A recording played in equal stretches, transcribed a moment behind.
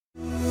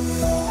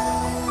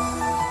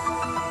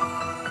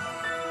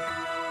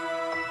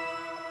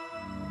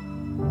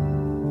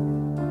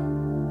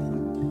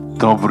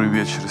Добрый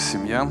вечер,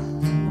 семья.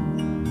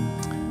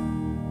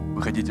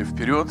 Выходите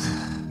вперед,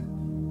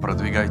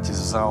 продвигайтесь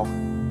в зал.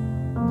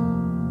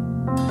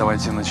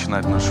 Давайте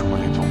начинать нашу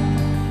молитву.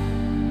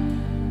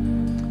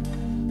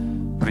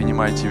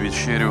 Принимайте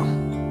вечерю,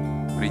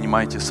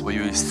 принимайте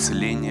свое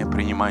исцеление,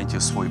 принимайте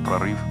свой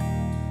прорыв,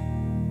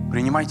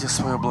 принимайте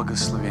свое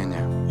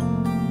благословение.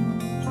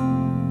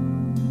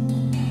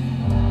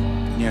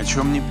 Ни о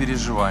чем не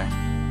переживай,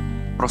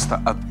 просто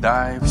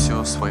отдай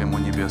все своему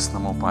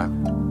небесному Папе.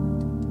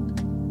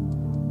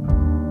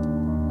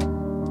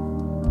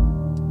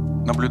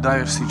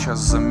 Наблюдаешь сейчас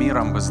за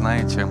миром, вы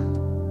знаете,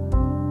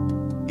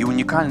 и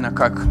уникально,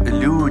 как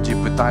люди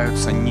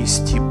пытаются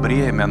нести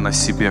бремя на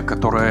себе,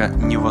 которое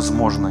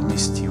невозможно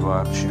нести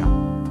вообще.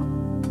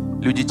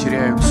 Люди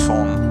теряют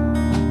сон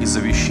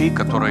из-за вещей,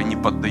 которые не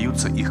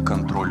поддаются их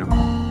контролю.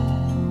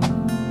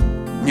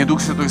 Мне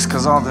Дух Святой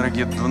сказал,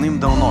 дорогие,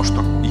 давным-давно,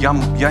 что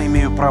я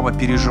имею право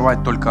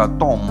переживать только о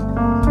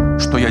том,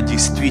 что я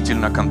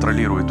действительно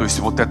контролирую. То есть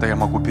вот это я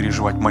могу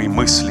переживать, мои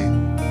мысли,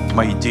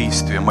 мои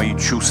действия, мои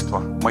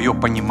чувства, мое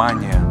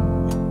понимание.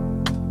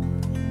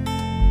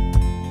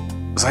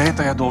 За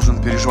это я должен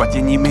переживать.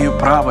 Я не имею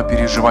права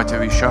переживать о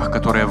вещах,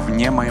 которые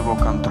вне моего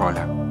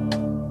контроля.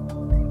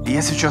 И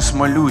я сейчас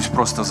молюсь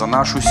просто за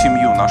нашу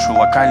семью, нашу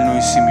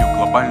локальную семью,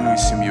 глобальную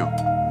семью,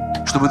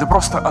 чтобы ты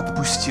просто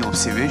отпустил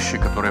все вещи,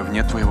 которые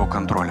вне твоего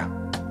контроля.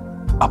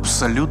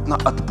 Абсолютно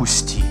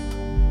отпусти.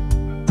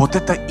 Вот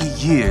это и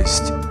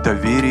есть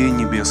доверие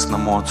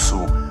Небесному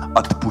Отцу.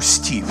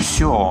 Отпусти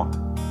все,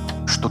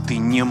 что ты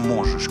не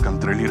можешь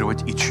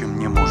контролировать и чем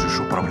не можешь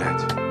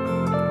управлять.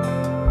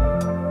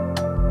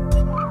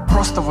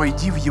 Просто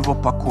войди в Его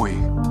покой.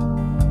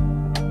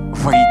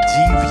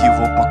 Войди в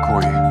Его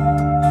покой.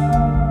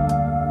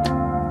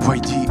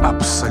 Войди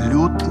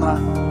абсолютно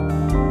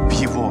в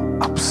Его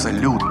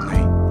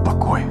абсолютный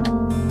покой.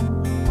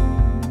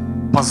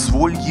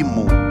 Позволь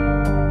Ему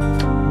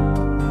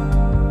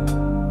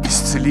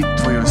исцелить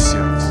твое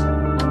сердце.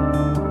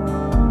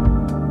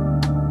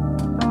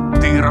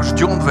 Ты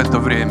рожден в это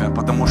время,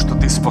 потому что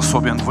ты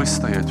способен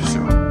выстоять все.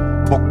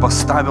 Бог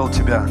поставил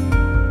тебя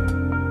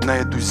на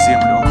эту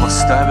землю, Он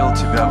поставил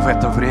тебя в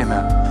это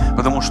время,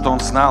 потому что Он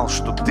знал,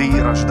 что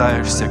ты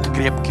рождаешься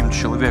крепким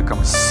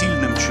человеком,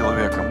 сильным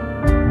человеком,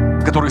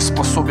 который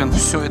способен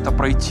все это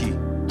пройти.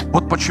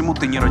 Вот почему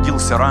ты не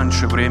родился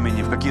раньше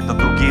времени, в какие-то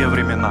другие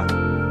времена.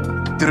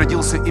 Ты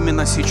родился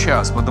именно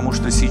сейчас, потому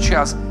что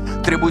сейчас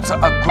требуется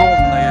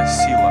огромная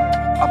сила,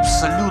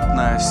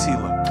 абсолютная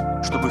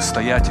сила, чтобы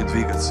стоять и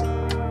двигаться,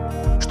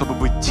 чтобы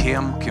быть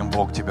тем, кем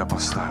Бог тебя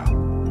поставил.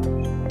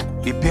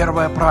 И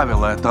первое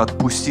правило – это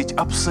отпустить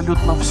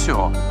абсолютно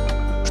все,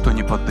 что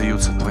не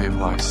поддается твоей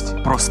власти.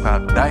 Просто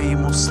отдай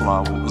Ему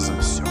славу за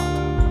все.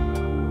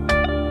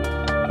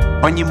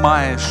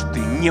 Понимаешь ты,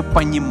 не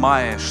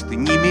понимаешь ты,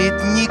 не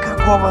имеет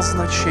никакого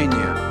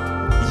значения.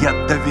 Я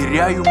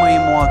доверяю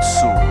моему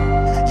Отцу.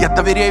 Я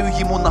доверяю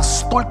Ему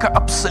настолько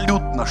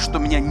абсолютно, что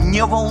меня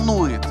не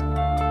волнует,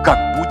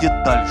 как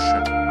будет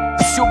дальше.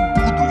 Все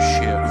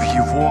будущее в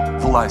Его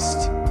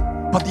власти,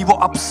 под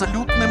Его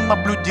абсолютным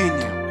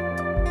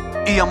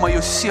наблюдением. И я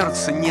мое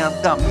сердце не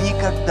отдам,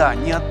 никогда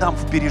не отдам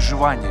в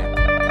переживание.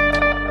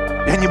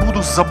 Я не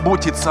буду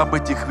заботиться об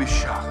этих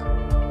вещах.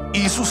 И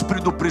Иисус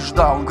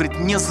предупреждал, Он говорит,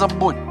 не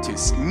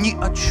заботьтесь ни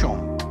о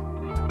чем.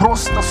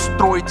 Просто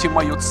стройте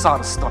мое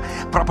царство,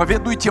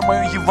 проповедуйте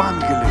мое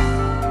Евангелие.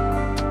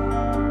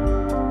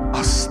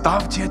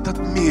 Оставьте этот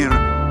мир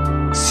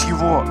с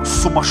его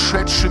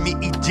сумасшедшими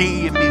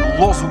идеями,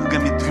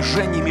 лозунгами,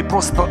 движениями.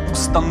 Просто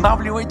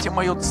устанавливайте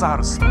мое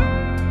царство.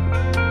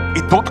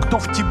 И тот, кто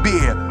в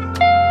тебе,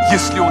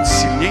 если он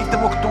сильнее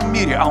того, кто в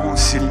мире, а он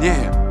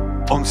сильнее,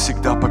 он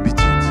всегда победит.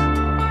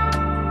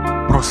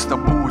 Просто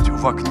будь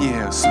в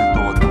огне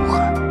Святого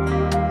Духа.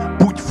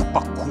 Будь в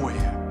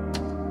покое.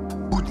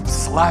 Будь в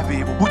славе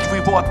Его. Будь в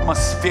Его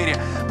атмосфере.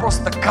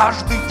 Просто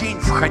каждый день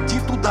входи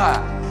туда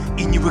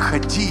и не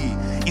выходи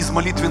из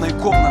молитвенной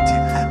комнаты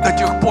до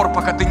тех пор,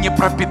 пока ты не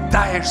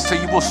пропитаешься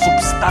Его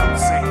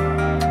субстанцией.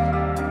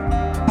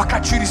 Пока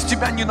через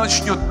тебя не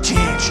начнет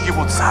течь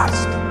Его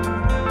царство.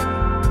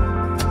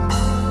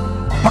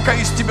 Пока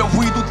из тебя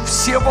выйдут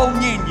все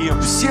волнения,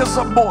 все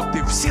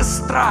заботы, все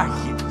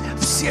страхи,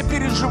 все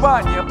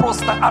переживания,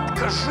 просто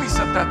откажись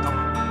от этого.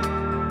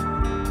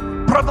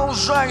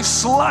 Продолжай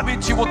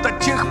славить Его до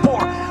тех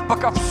пор,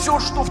 пока все,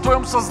 что в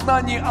твоем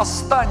сознании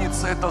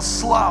останется, это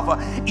слава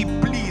и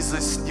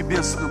близость с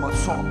Небесным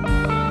Отцом.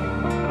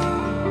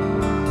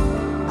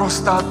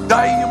 Просто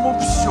отдай Ему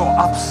все,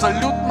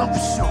 абсолютно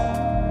все.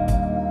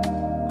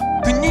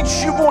 Ты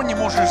ничего не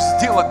можешь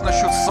сделать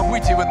насчет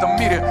событий в этом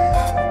мире.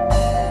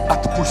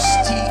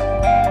 Отпусти,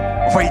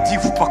 войди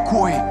в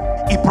покой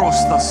и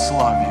просто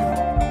славь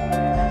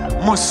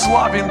Его. Мы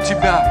славим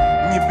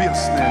Тебя,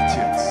 Небесный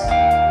Отец.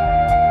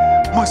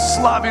 Мы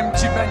славим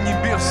Тебя,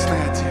 Небесный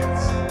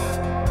Отец.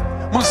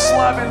 Мы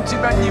славим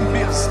Тебя,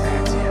 Небесный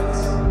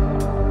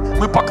Отец.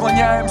 Мы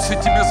поклоняемся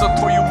Тебе за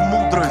Твою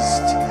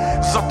мудрость,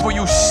 за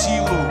Твою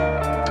силу.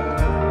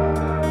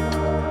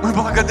 Мы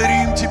Мы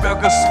благодарим Тебя,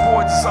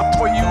 Господь, за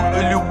Твою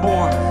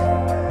любовь.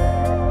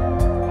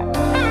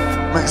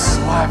 Мы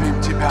славим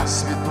Тебя,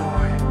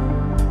 Святой.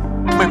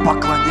 Мы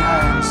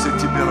поклоняемся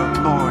Тебе,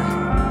 родной.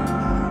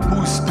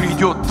 Пусть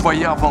придет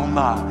Твоя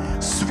волна,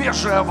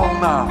 свежая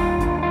волна,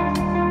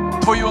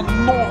 Твое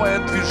новое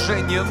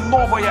движение,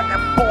 новая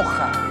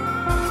эпоха.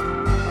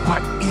 Во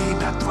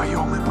имя Твое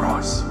мы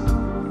просим.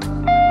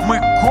 Мы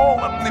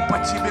голодны по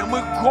Тебе,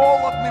 мы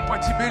голодны по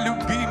Тебе,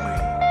 любимый.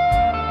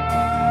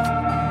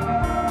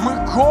 Мы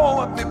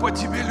голодны по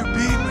Тебе,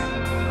 любимый.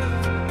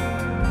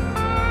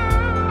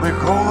 Мы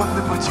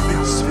голодны по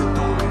Тебе,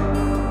 Святой.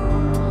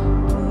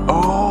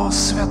 О,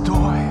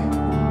 Святой.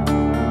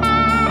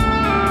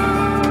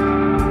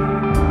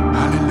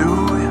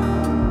 Аллилуйя.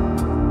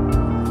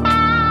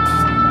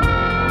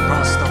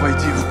 Просто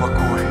войди в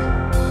покой.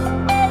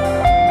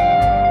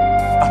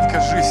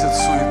 Откажись от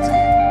суеты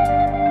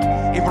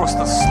и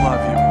просто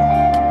славь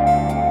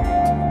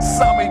Его.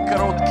 Самый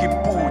короткий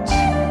путь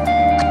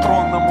к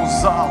тронному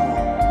залу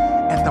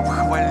 — это в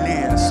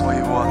хвале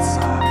своего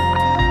Отца,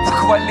 в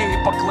хвале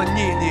и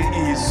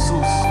поклонении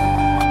Иисусу,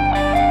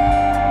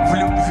 в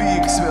любви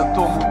к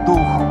Святому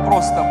Духу.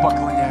 Просто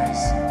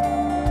поклоняйся.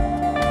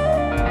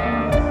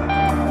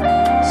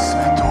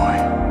 Святой,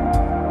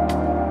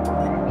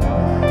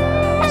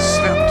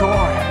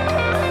 Святой,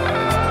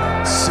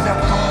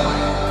 Святой,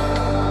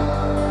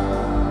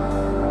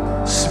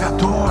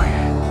 Святой.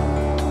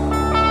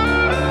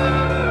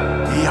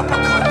 И я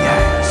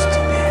поклоняюсь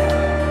Тебе.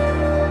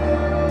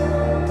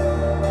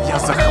 Я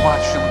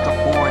захвачен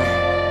Тобой.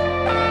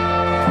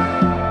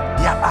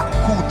 Я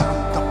окутан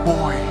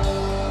Тобой.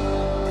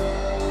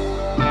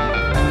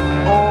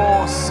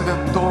 О,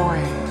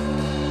 Святой,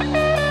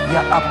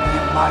 я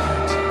обнимаю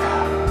Тебя.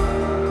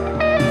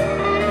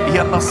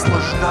 Я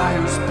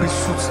наслаждаюсь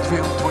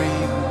присутствием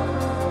Твоим.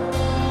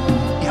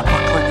 Я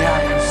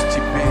поклоняюсь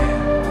Тебе.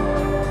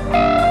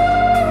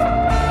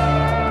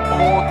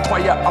 О,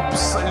 Твоя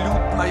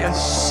абсолютная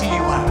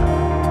сила,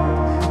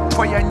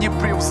 Твоя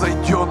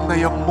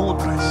непревзойденная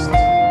мудрость,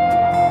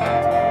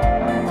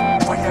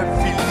 Твоя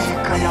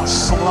великая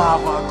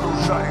слава,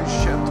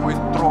 окружающая Твой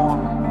трон.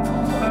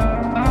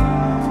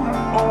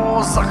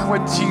 О,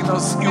 захвати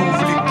нас и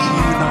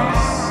увлеки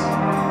нас.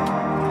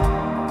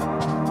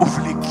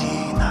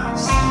 Увлеки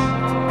нас.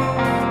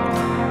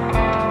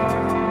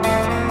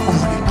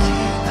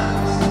 Увлеки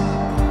нас.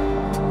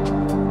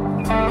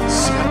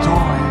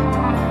 Святой,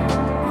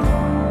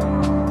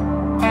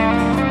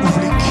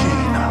 увлеки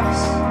нас.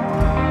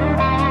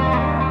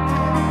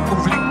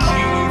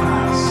 Увлеки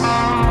нас.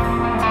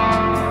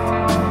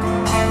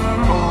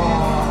 О,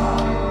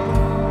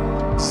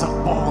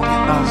 заполни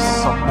нас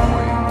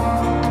собой.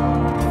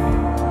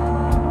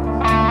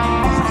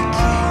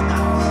 Увлеки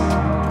нас.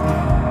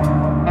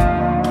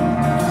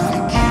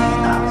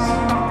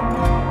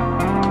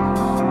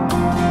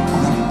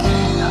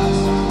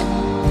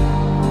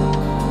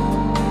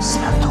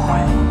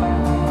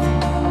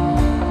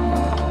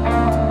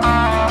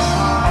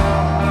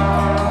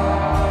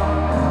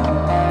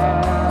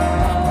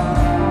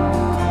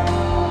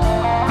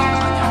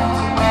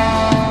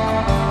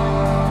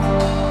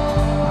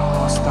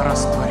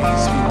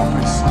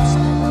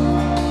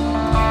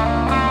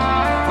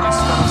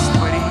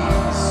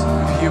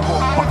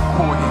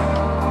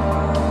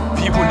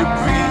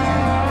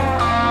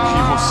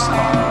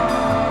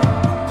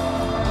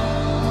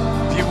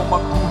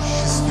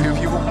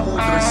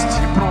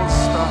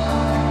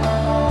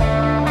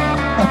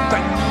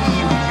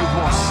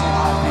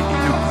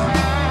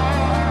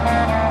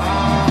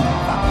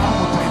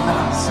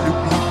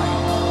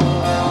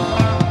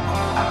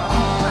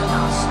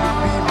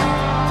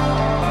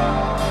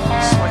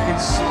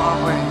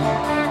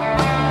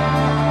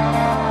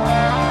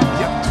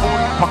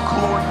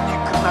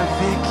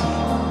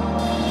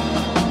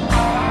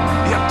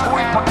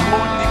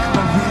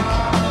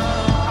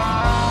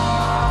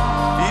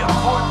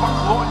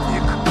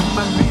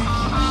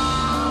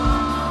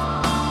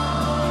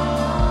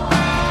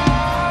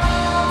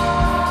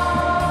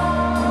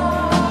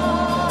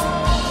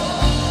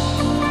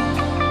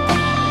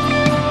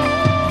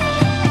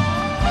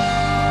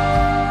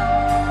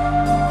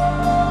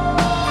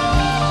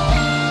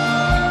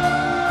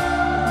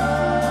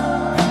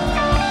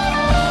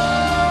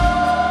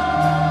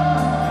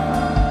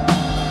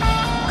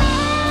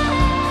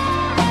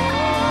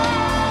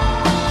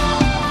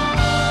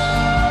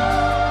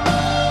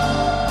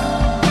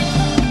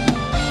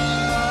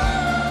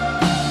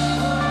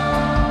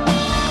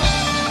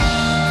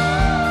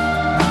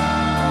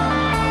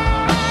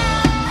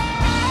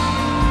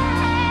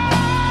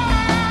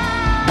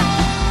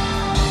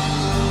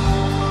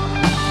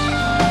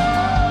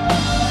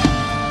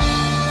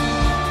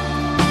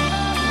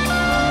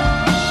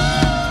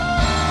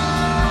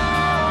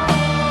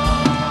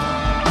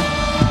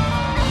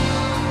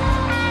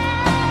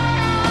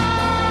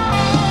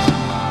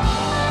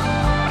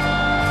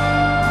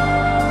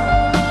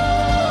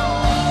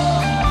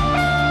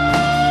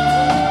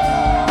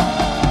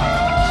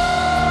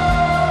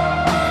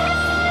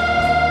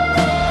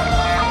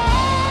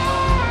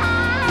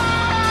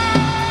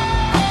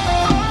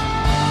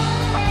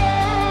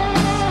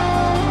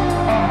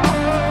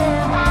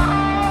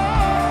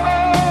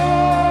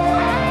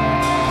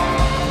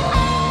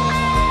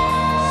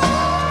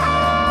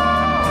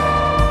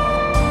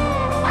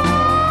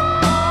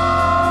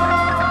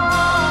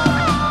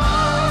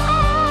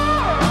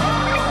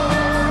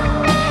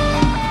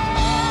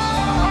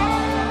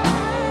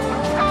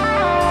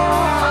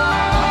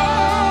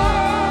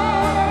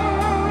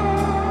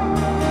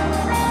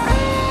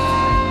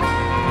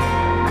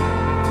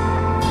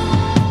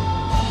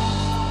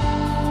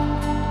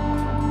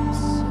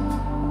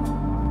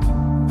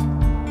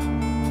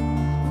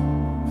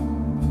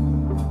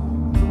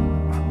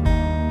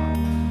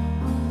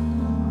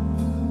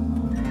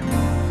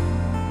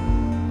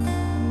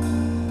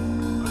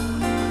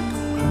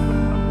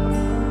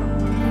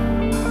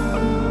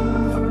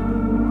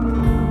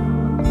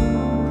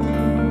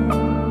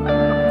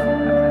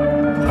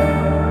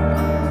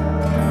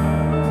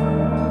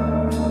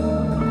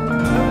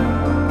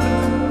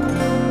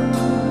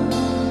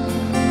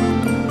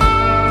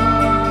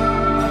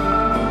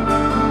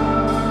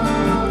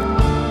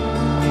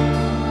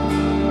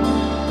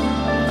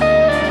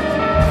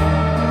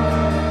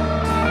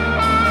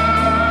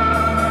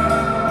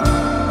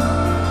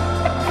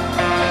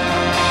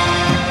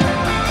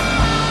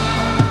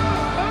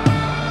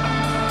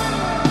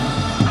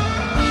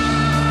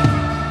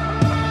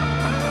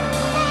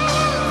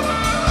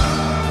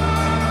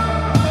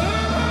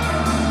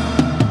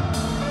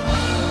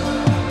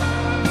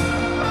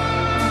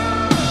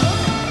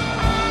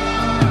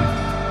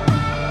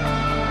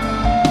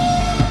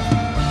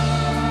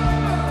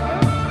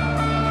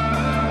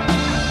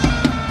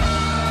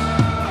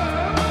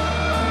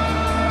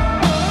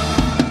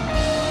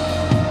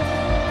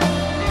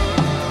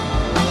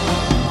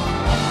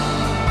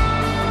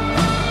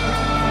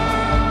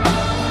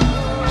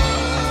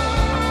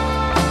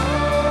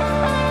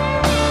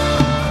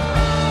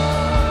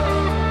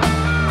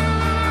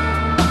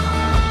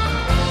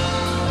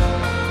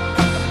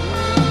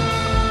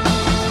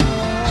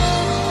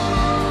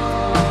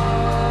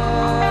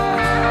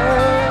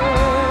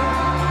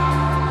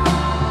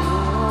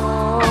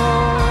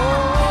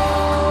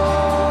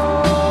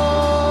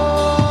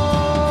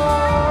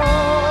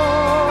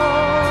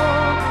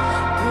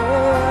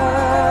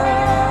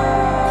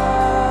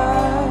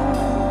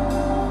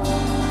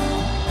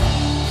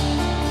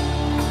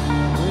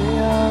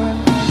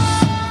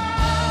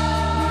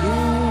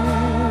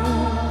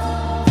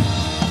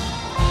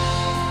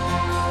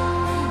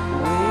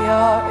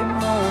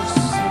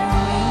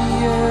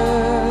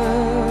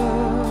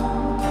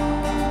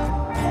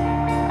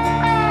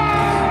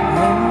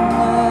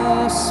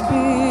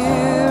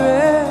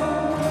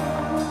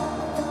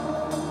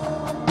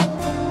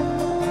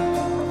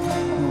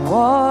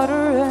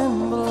 water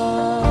and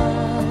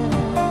blood.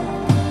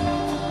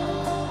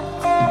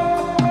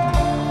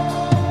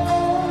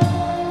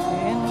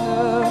 In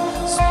the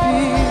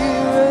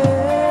Spirit,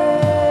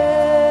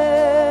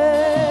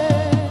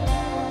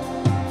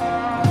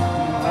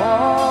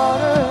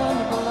 water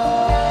and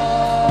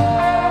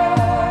blood.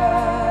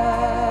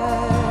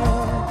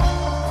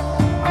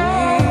 Be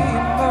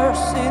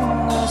immersed in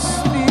the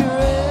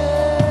Spirit.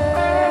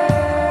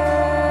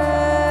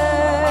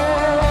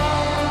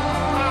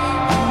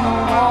 In the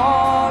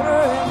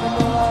water and the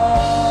blood.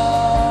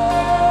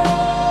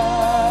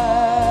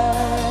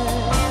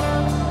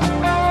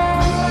 Be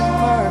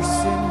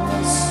immersed in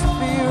the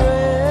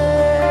Spirit.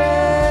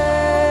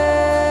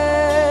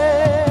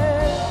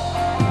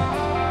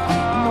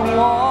 In the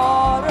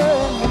water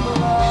and the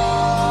blood.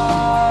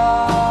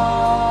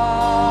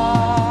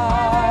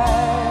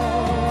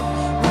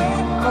 Be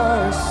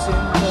immersed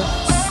in the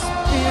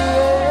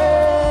Spirit.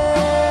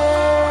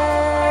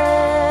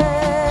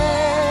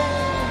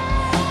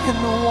 In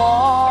the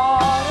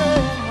water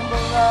and the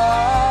blood.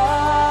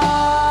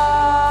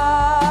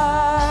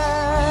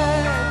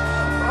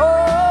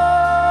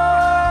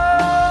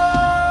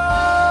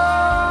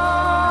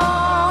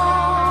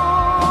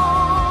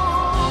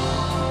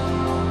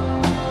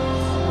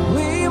 Oh,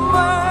 we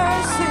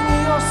immerse in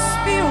your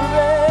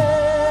Spirit.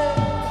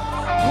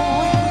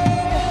 We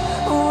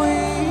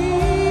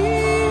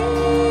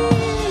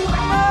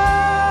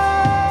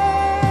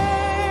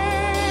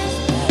immerse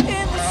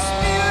in the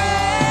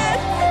Spirit,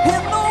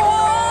 in the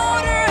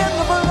water and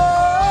the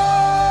blood.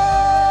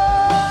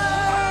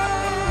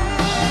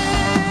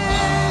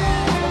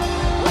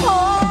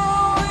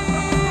 Oh, we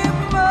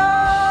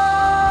immerse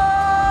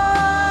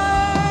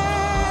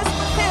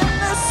in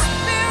the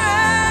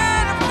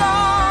Spirit of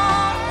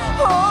God.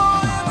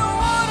 Oh, in the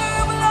water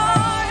of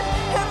life,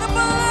 in the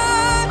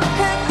blood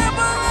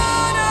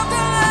of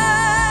the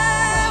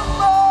Lamb.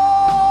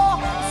 Oh,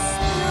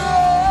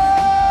 Spirit,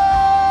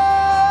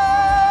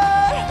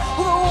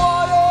 the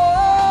water,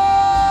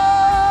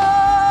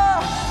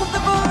 the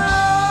blood.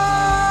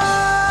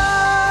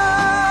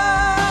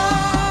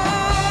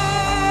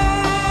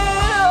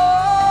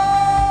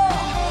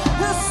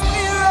 The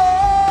Spirit,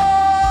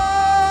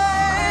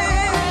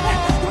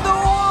 the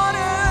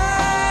water,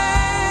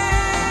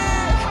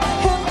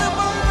 and the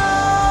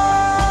blood.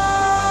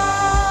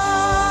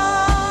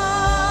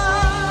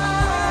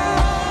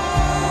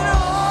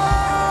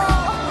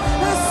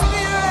 The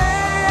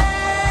Spirit,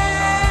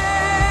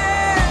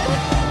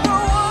 the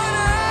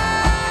water,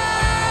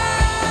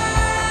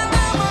 and the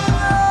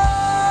blood.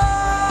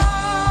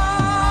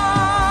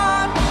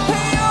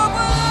 Your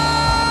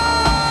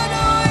blood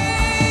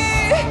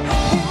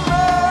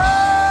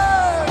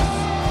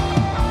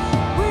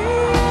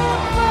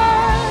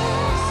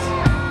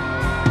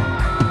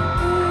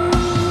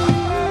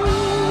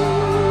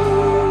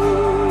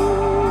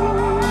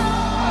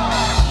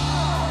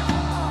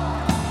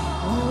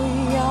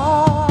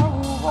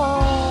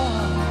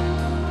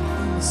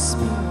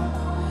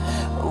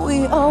we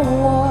are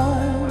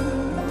one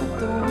with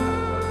the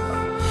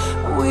Lord.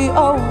 We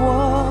are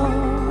one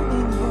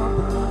in your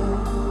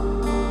blood.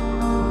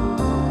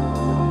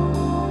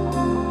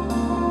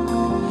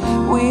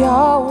 We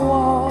are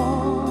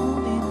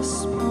one in the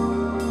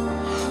Spirit.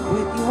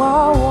 We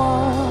are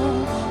one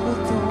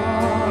with the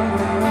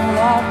water and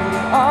life. We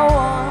are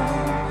one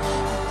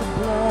with the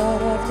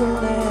blood of the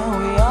Lamb.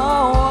 We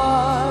are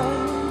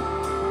one.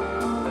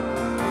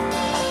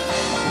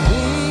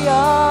 We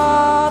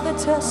are the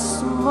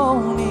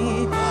testimony.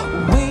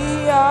 We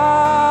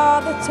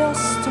are the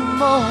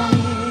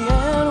testimony,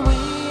 and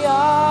we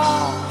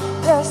are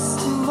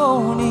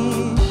testimony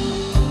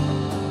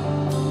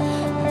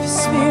of your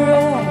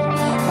Spirit,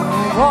 of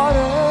the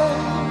water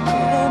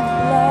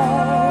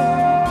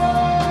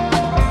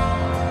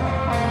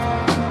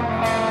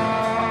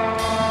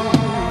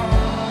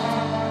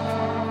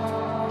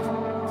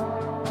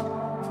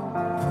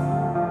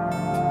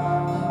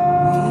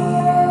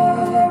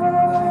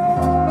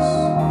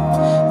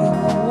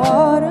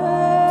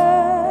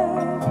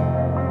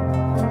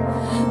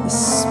and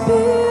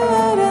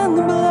Spirit and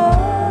the blood.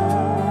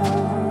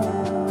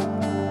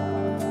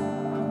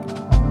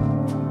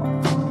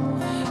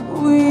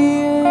 We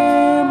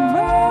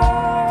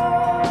immerse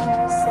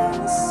in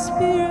the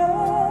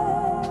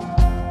Spirit,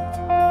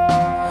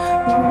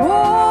 the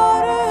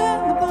water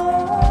and the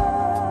blood.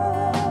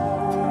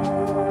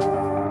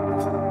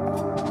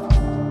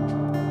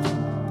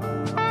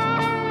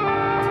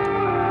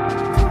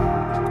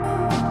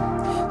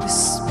 The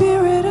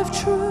Spirit of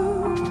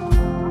truth,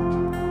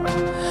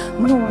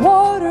 the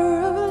water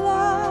of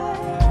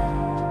life,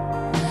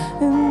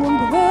 and the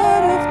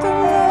blood of the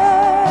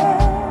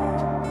Lamb,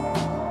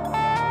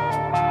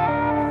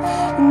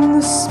 and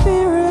the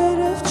Spirit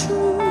of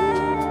truth,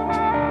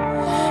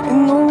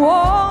 and the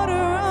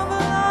water of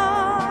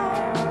life,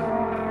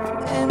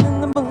 and in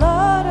the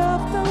blood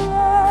of the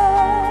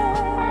Lamb,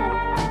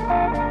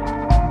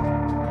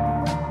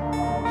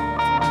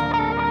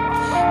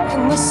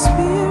 and the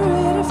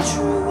Spirit of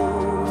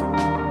truth,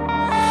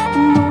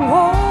 and the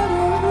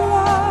water of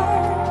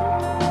life,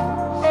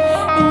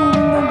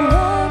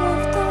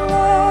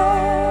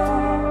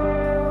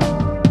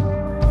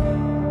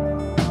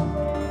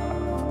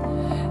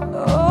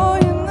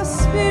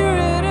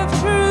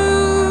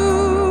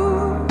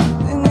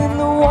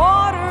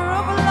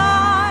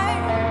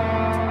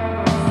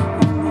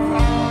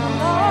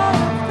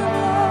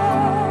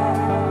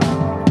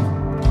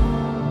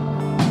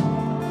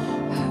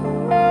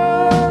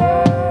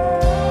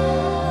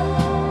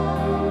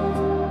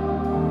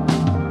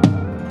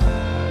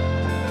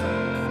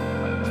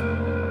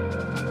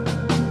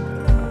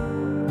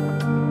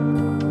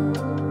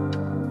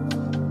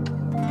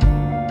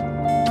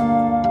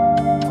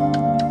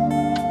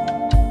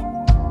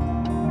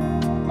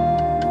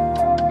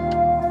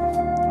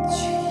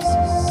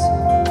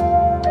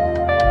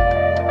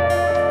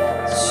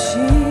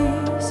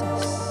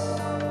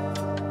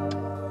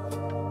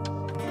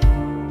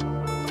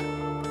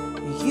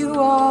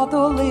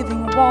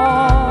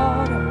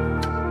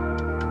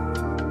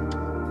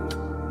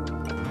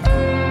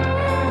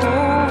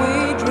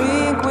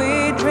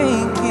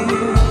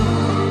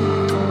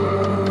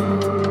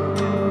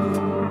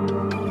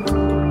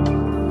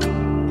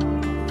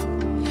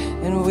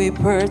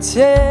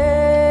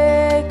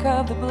 partake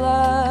of the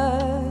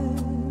blood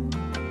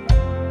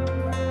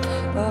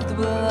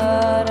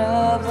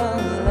of the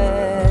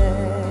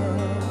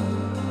Lamb.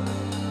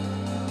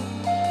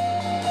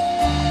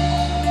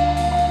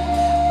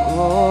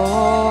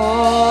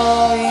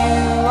 Oh,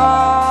 you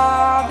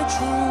are the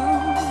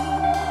truth,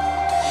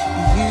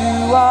 you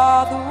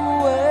are the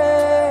way,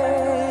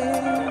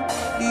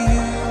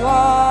 you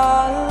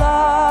are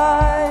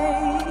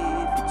life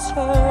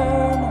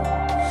eternal,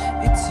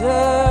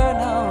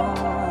 eternal.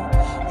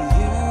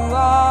 You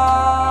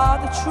are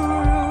the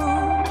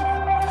truth,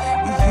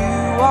 you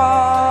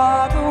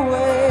are the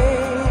way,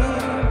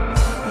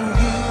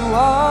 you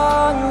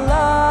are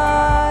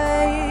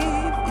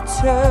life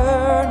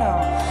eternal,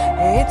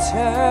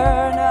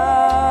 eternal.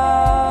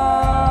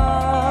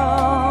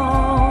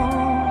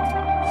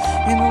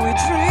 And we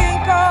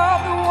drink of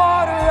the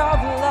water of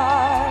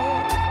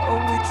life, oh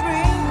we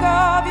drink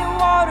of your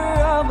water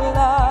of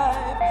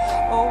life,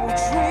 oh we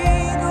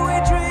drink, we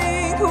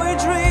drink, we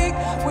drink,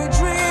 we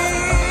drink.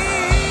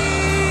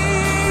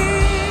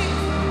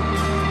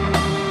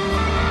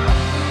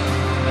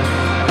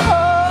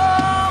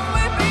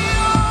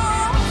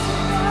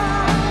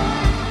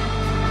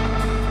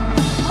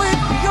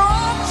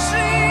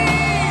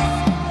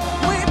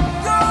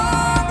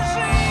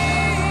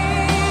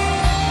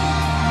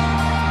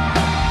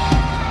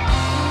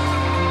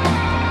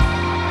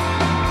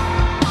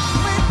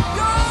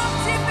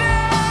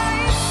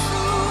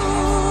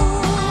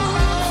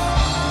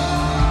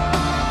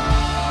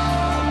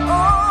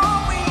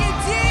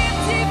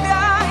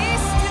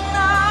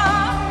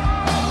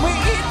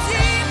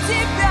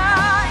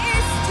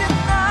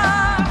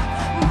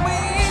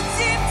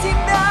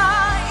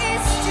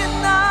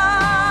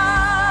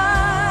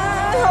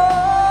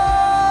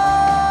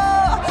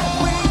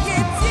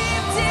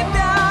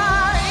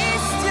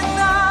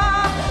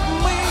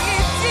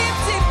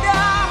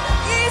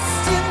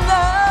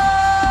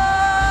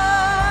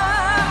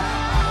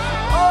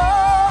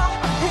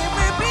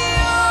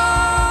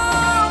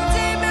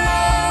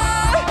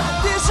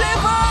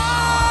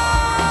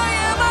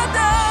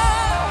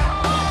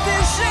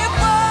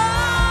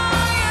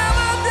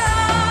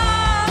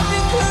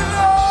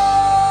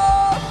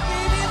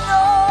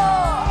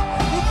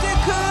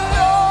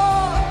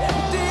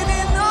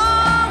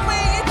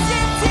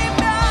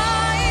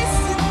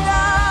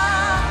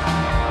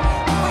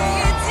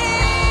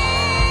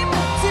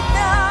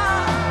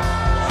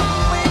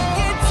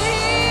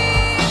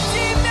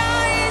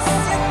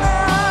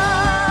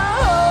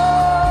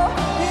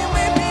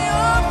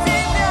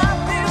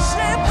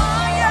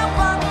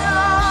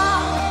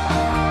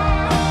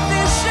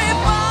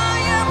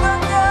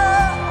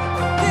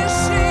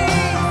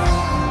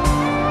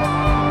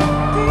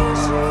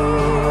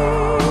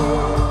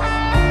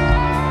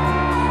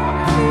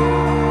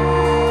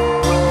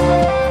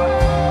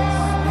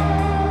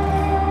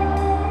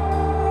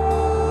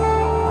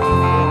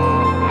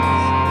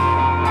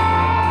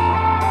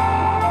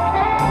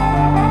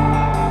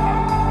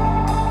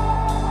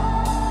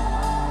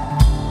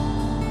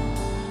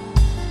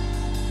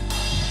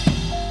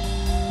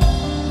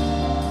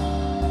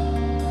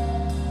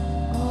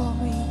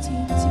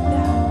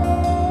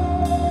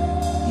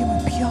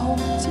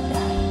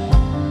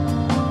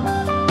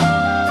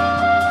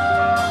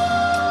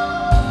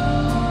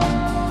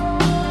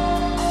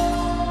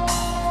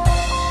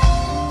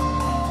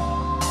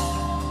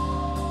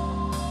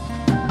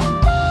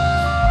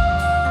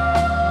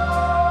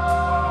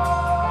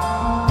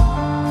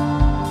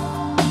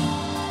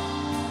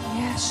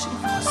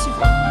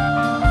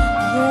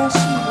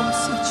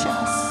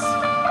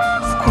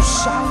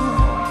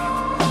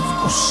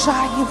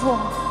 Вкушай его,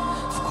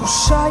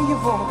 вкушай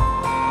его,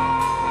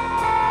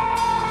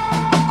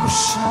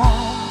 вкушай,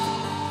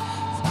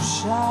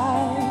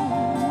 вкушай,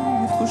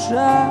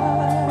 вкушай.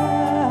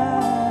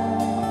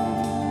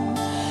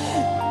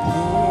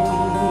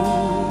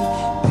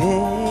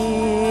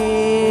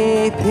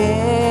 Пей, пей,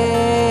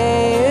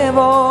 пей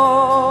его,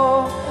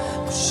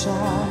 вкушай,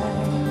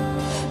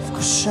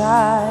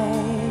 вкушай,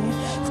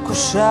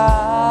 вкушай.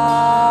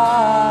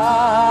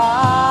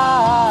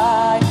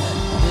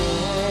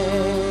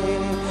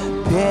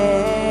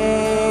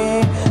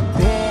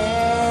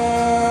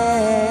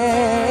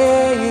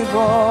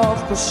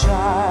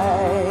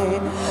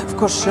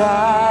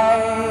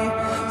 Вкушай,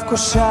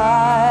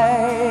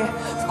 вкушай,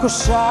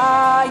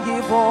 вкушай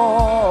его,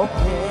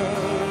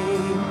 пей,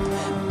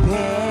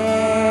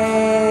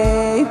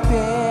 пей,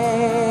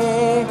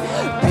 пей,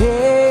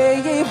 пей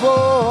его,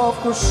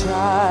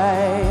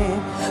 вкушай,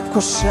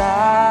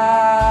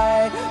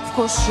 вкушай,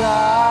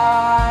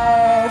 вкушай,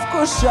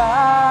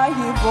 вкушай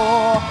его,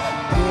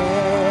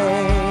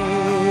 пей,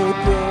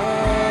 пей,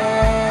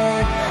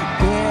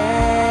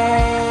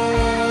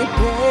 пей,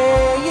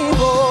 пей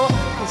его,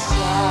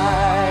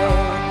 вкушай,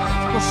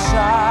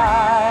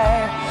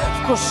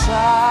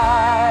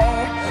 вкушай,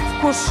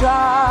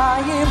 вкушай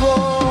его,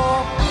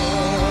 пей,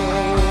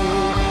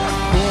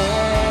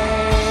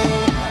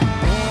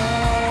 пей,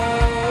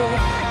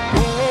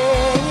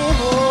 пей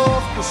его,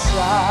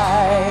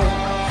 вкушай,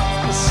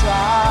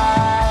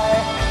 вкушай,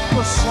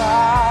 вкушай.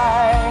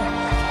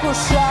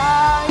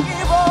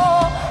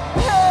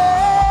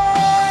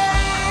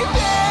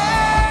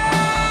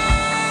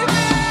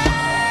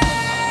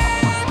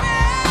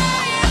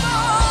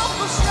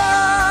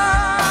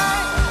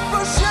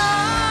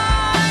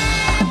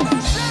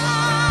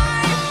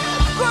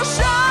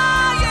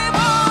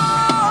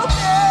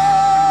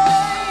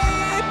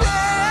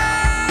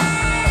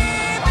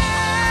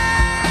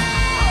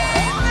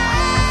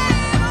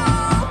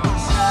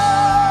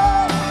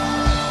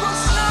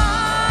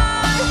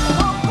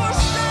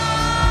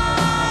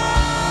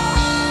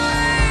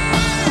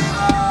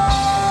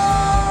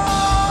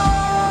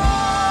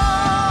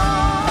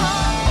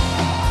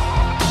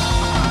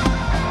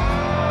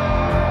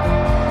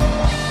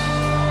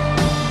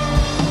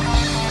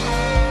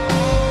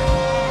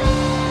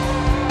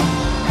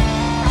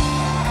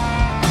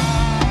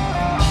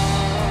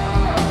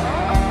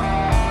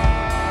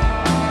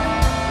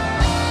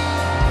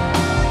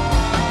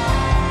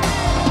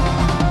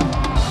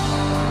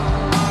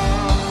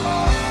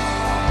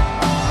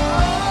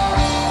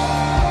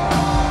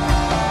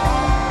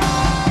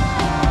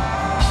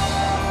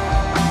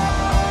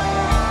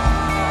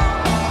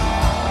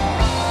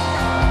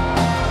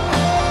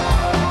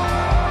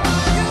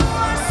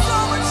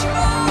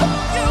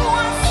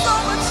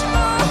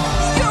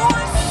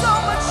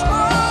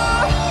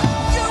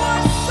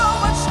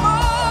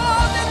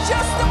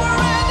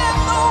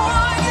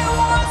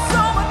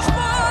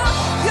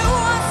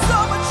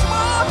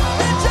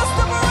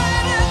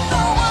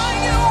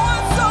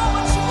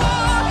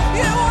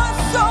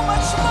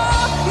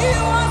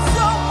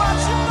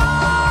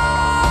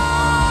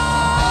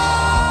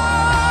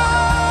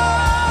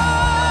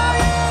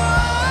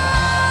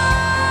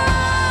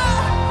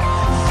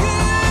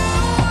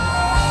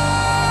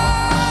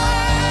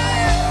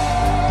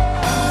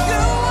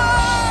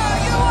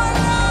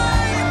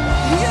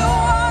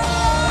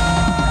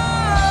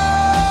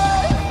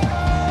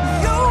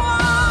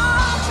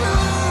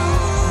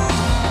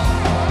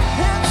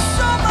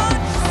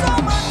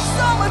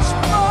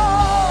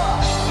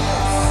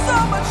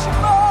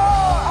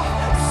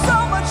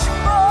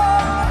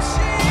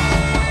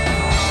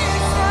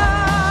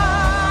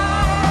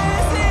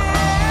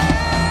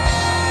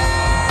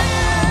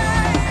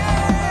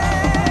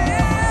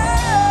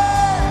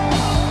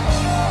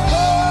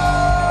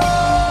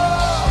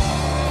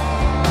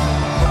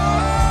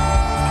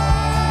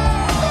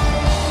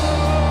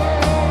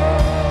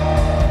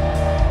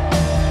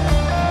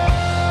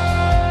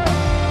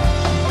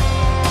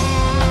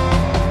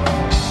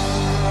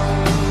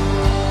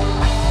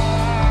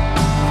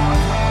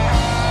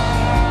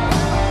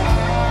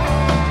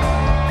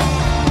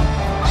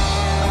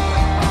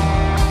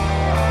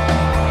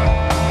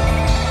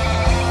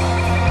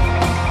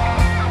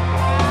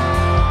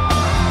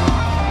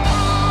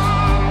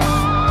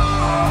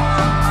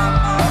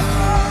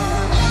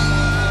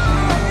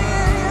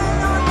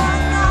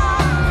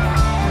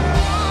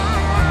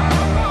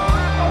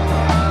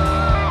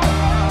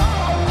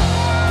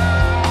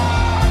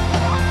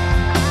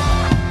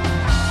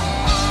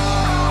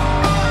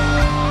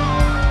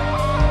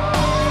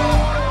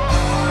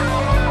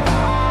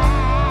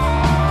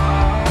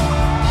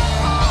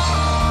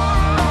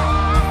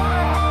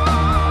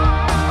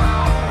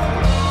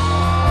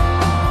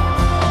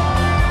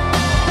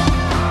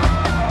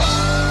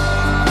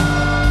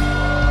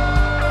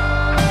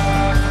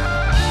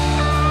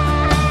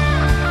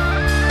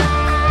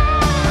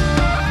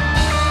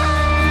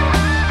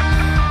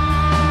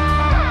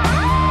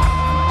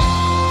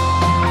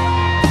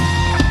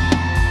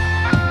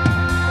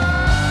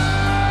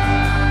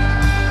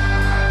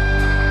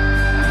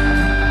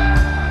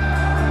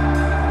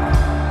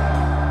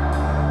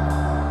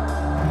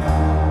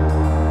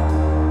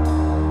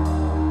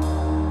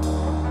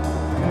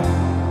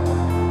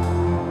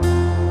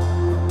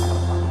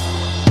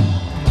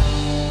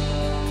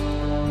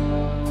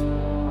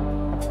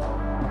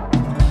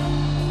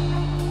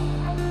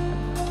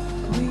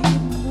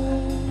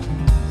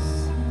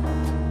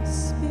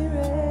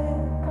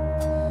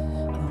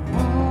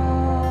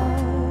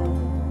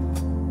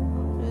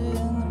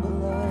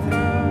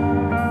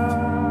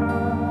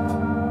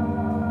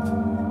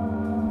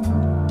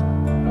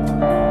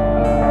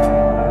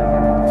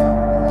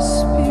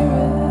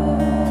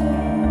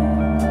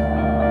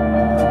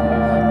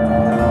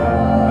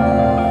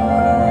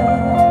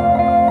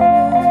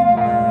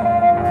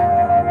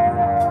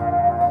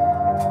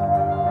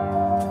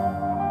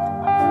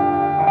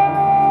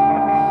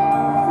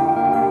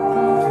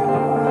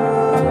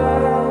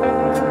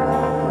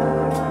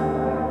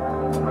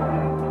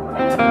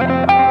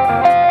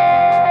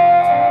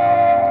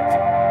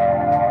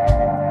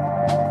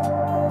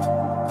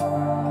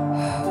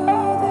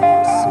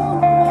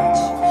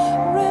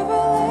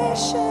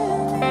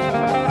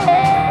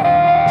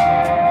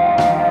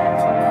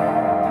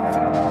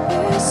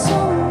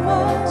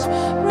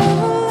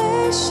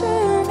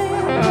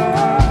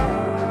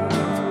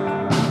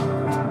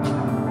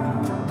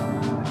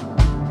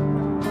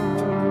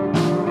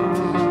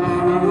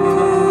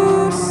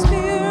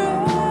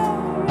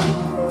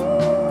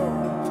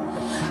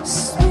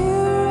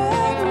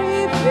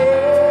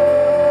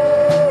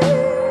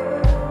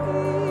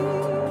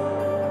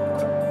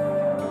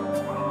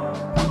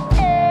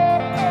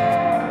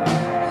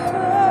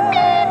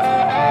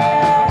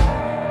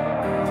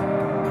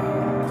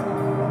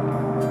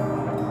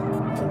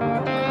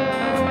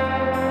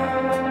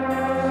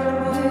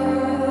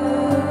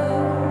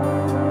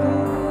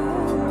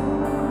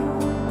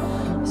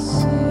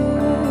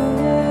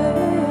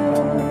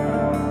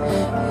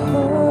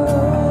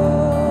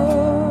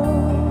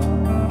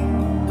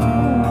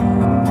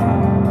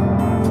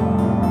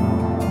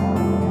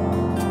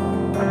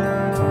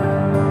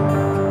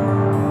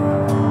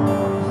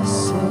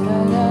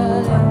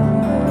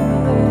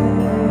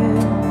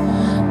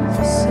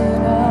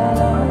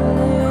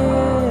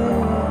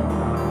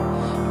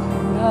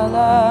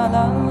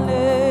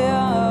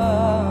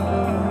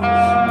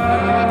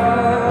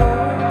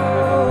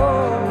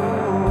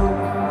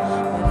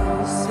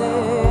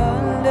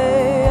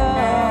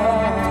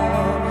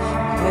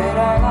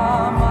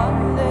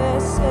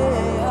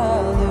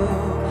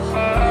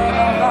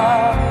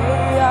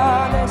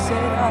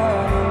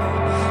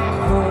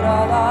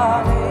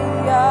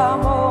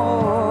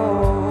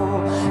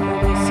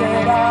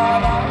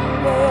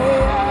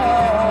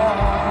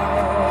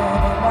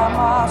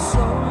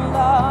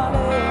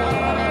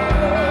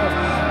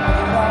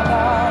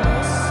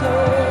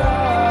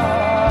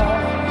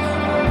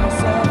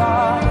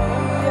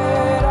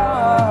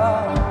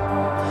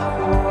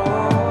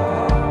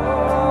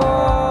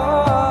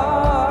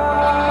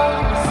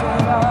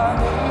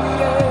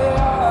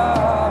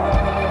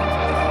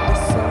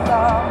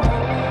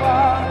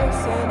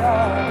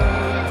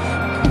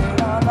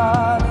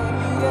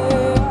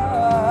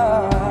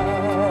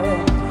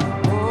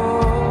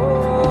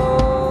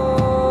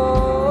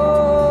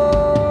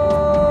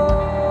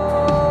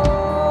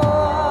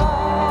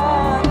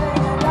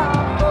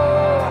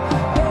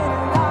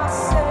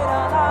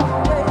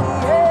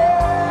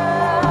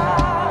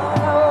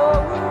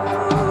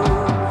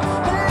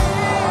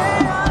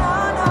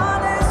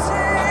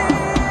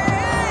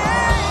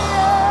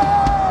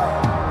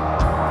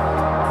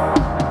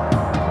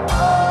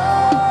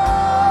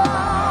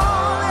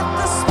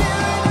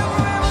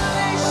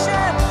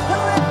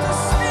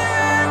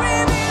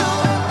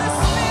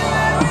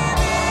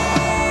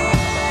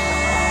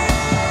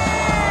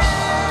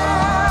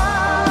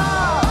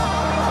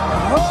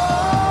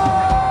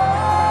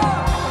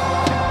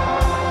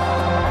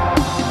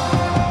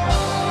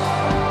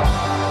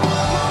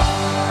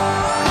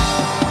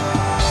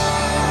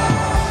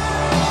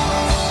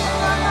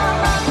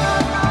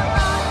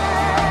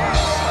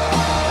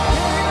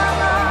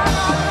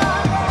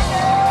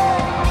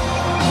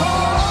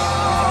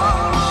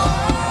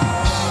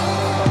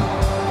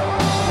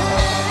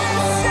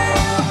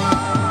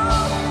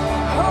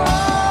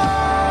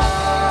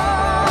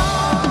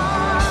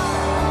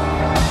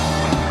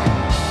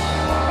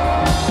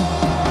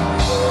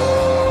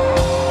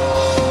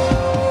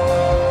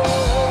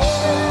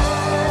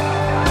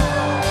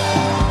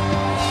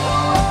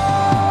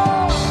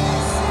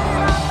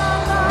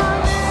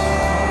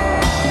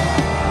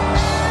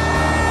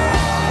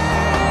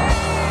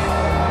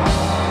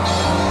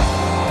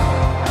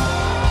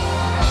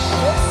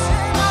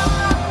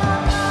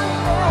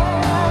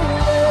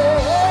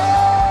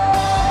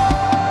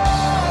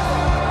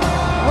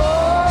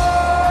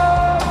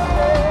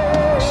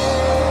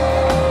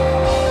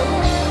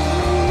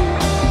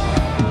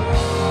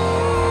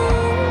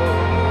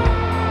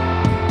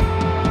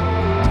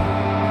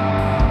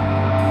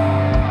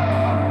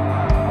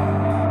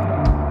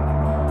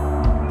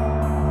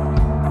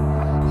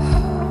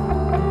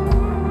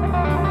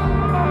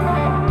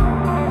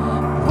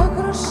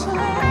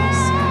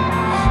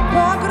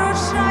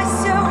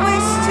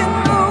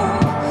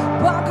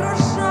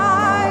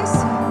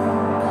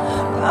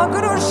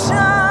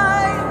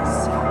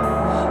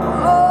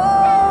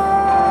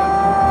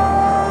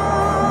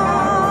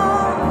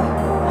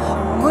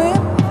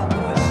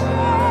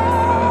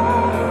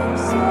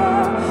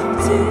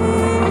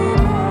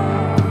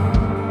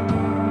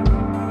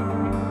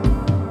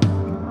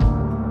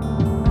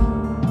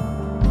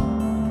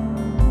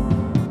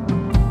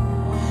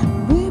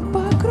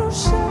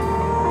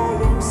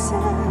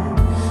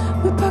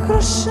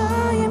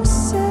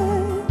 погружаемся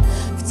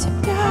в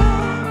Тебя.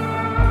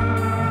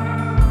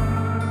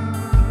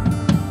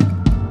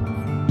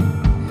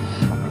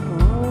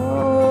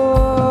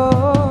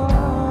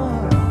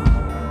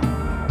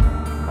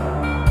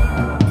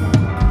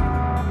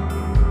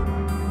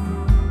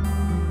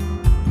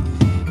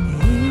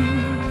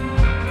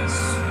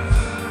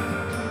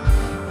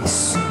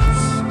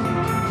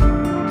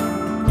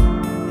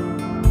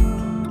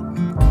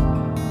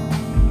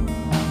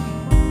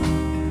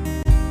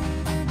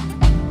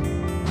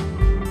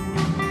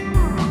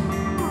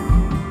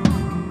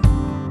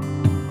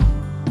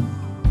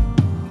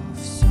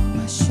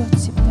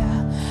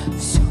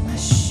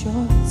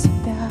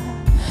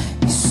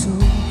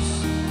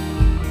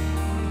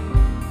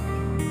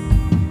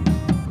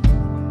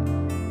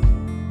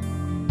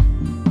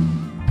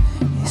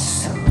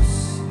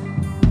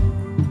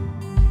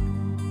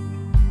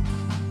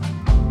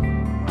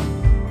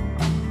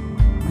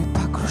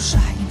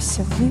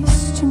 В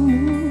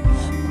истину,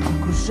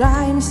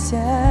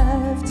 погружаемся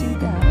в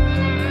Тебя.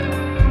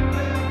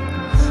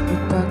 Мы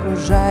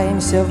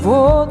погружаемся в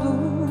воду,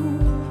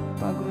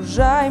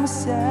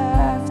 погружаемся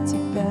в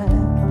Тебя.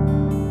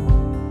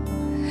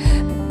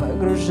 Мы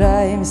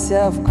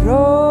погружаемся в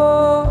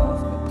кровь,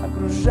 мы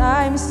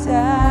погружаемся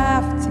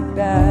в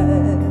Тебя.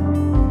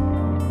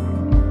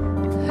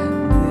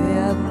 Мы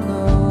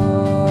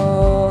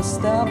одно с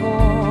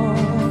Тобой,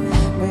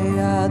 мы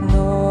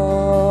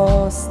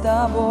одно с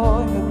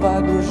Тобой.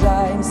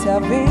 Погружаемся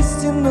в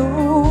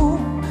истину,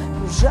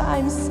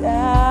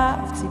 погружаемся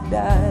в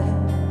Тебя.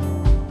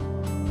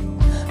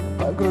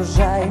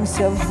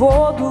 Погружаемся в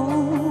воду,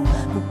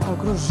 мы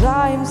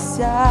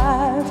погружаемся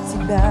в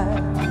Тебя.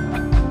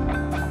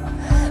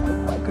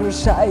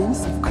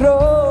 Погружаемся в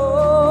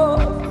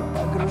кровь,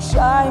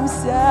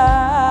 погружаемся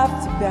в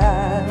Тебя.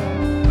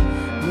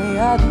 Мы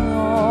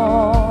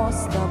одно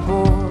с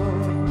Тобой,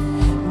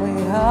 мы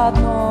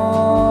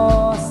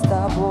одно с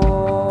Тобой.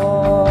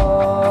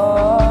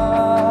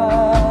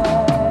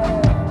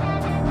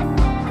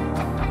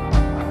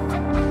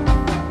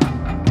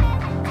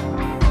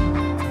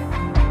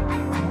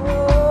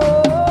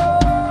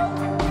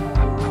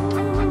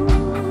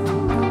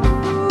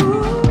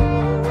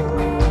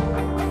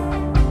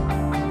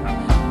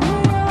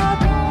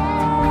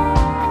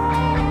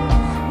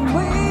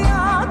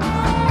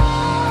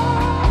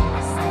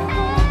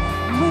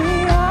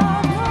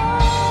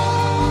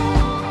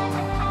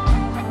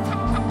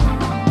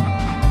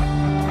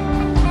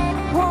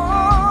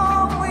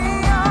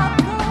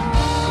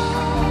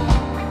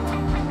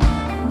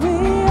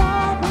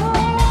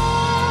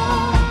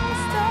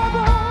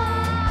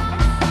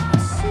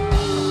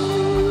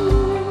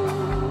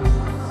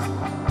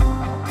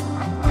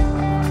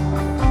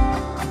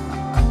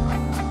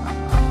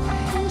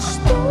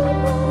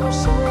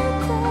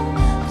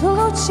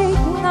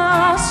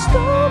 Нас, что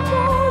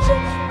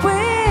может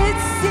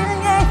быть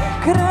сильней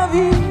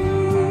крови?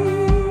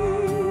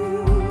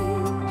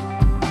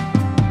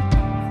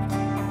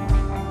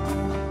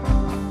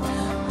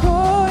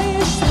 Ой,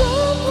 что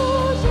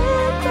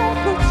может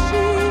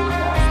отлучить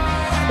нас?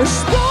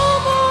 Что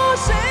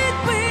может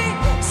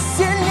быть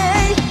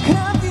сильней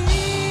крови?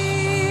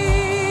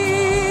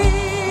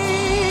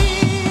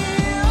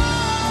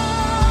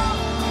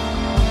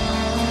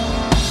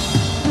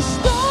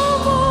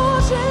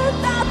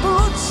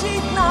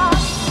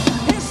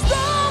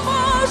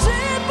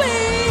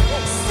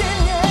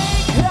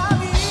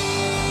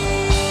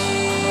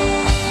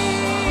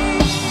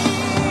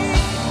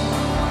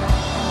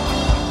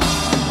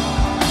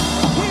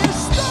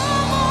 Что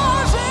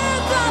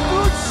может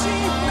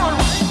отлучить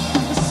нас?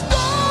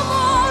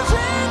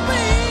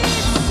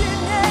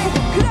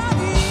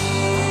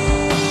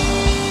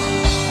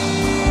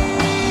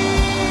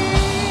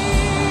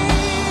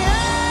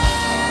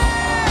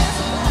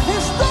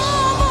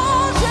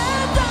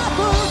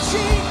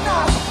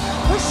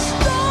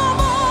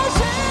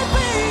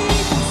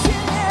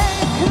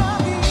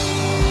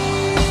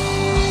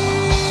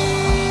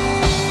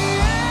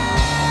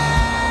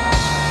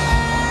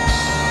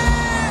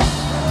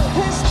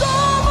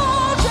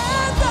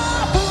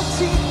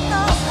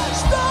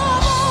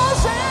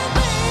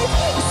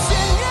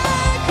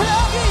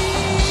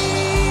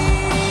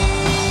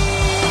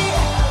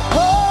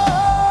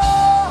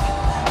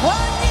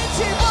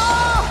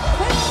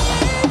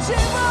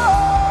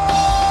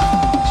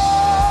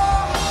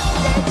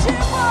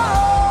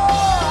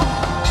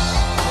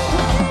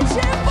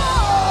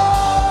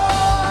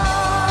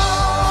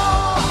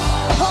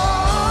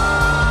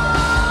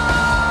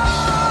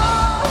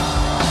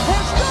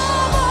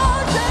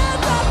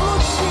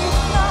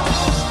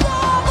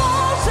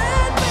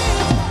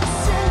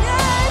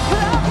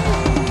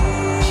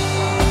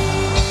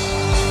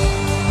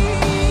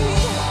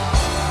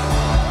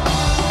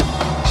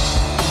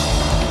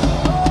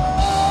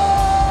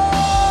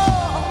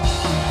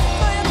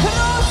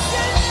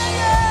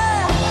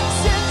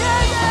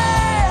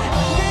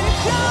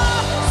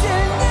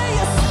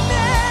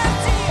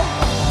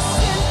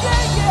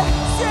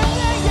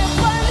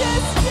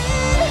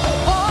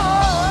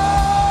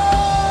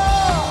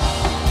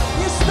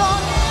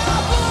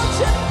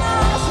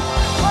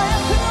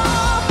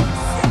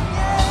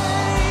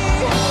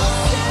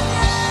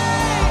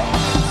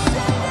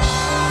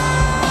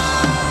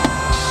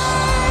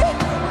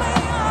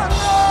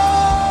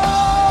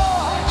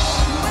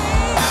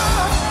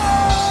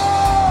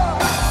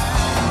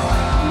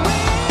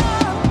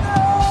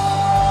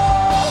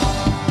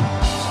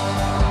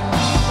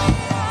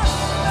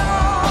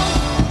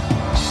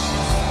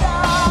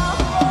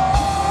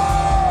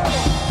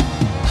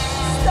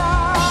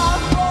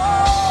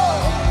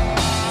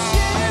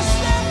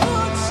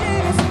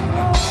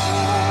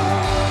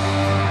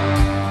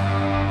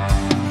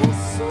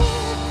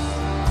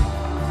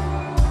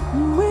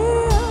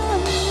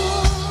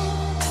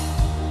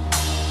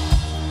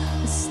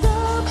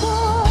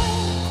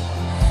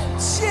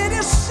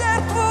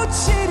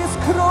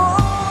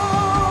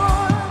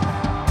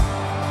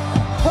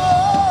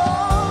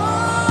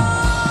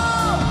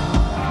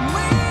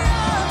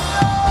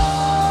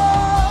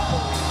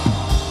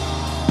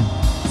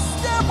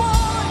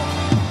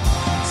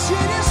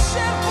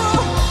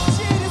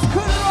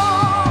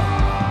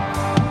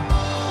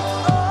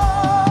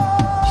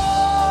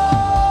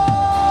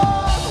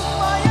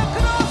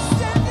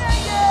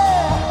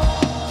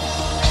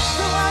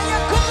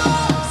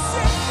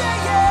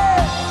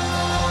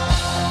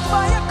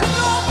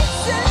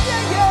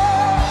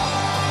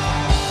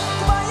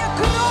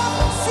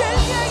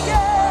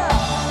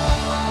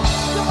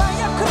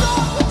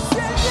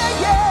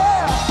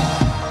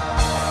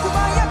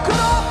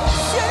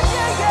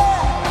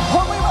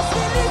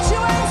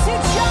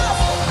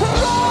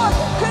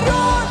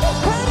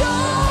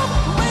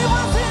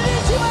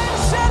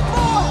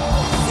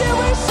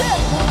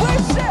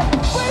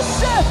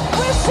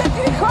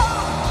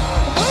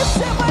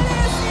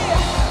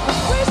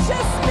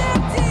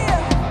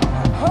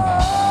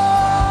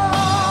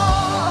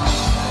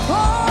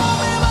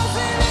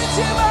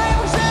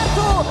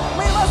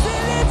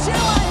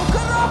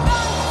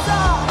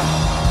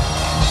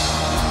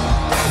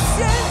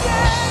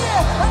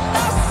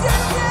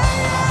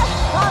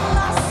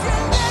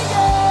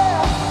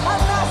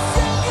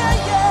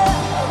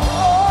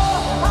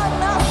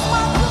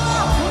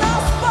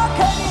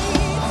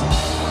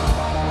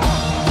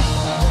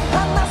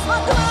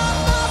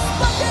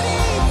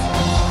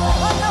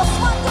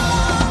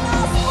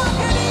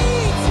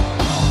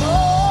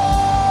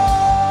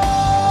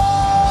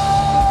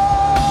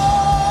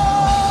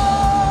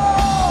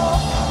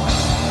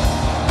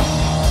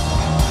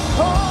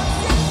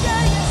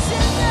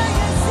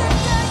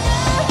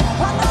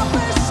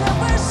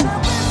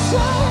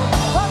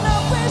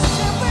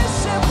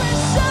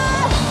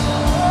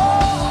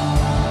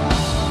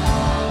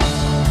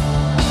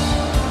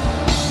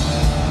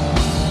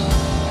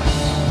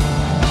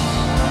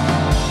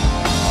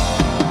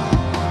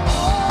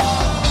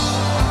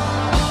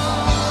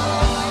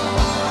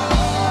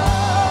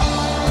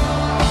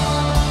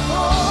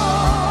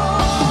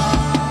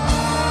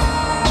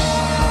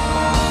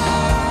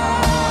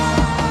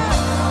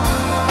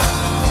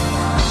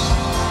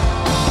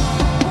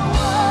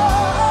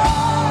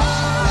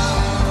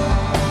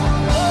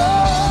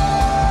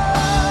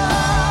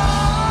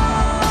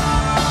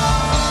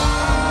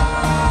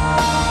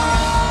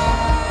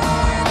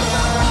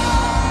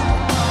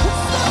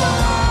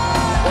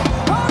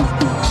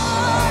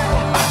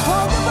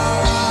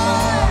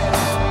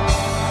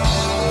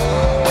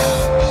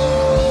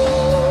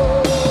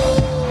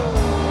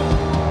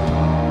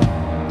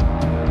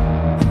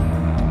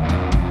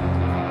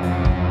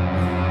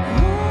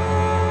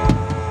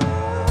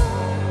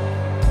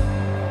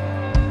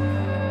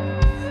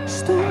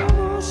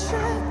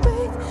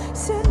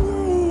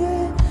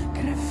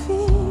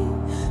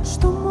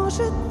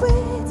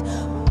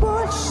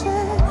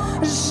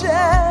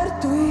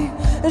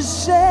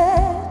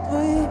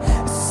 жертвы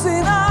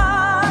Сына.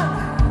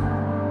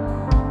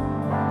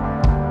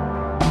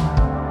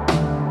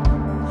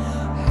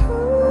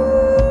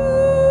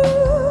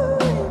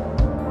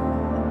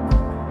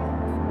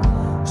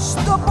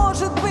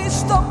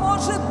 Что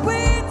может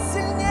быть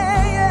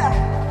сильнее?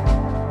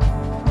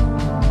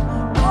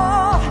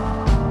 О,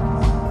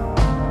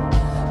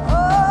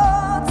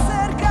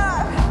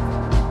 церковь,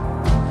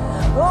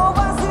 о,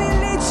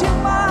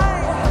 возвеличивай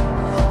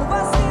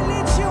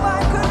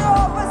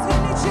кровь,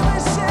 возвеличивай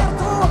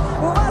жертву,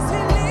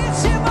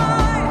 возвеличивай.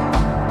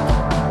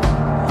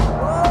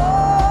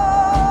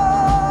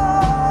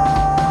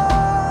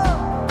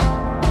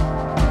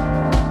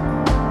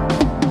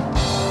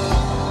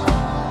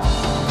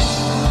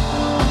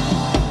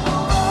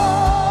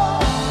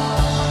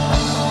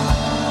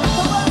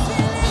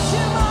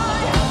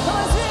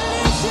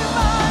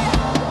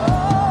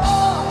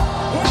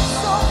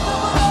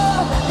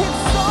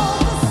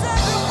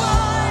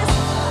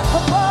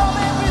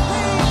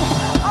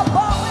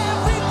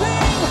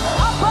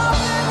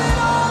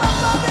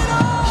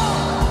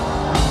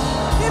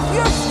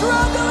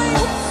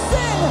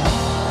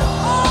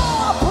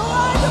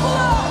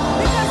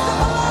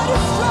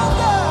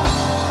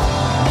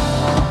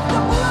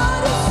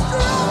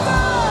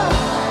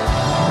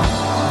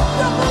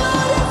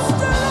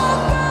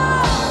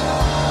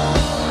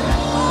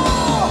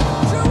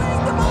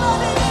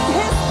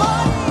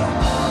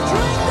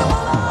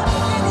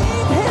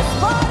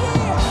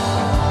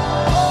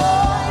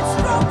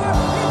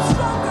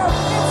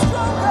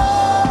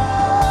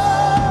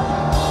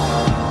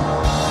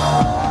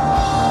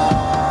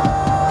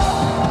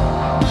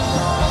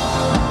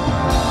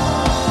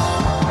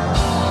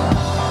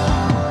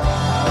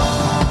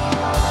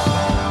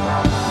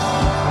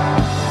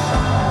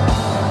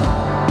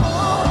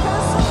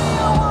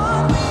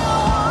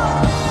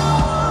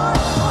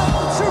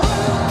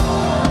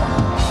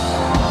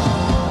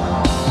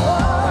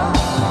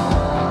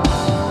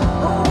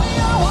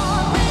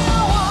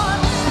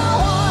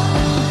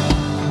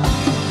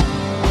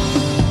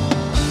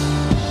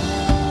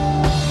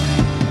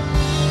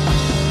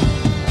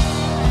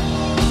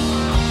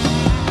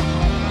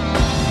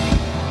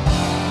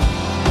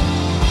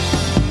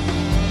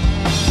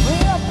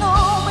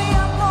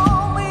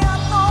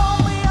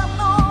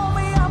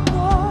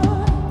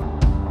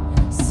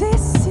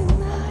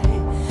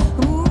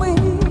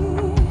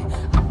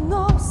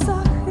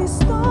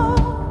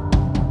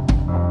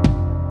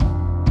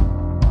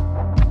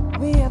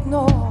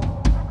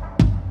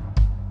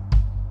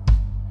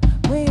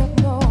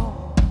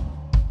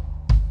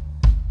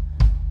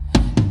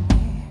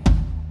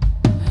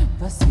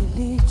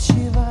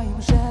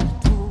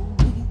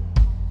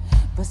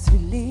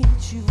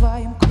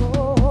 Возвеличиваем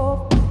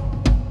кровь,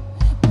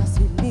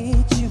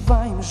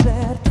 возвеличиваем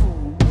жертву,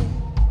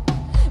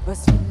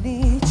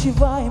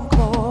 возвеличиваем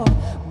кровь,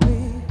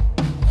 мы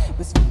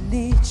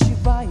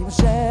возвеличиваем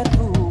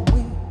жертву,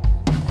 мы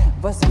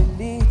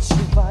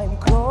возвеличиваем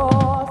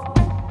кровь,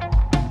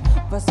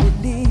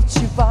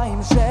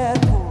 возвеличиваем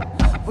жертву,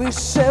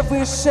 выше,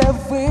 выше,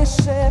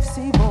 выше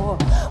всего,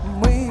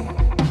 мы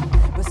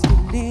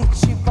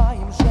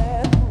возвеличиваем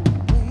жертву,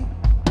 мы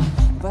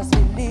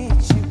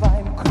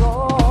возвеличиваем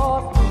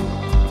кровь,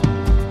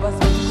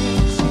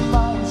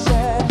 возвеличиваем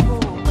жертву,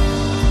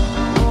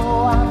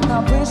 о,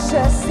 она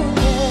выше,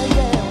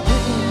 сильнее,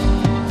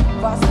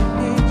 мы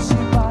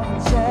возвеличиваем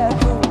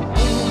жертву,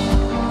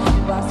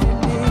 мы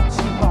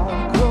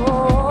возвеличиваем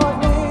кровь,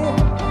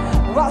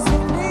 мы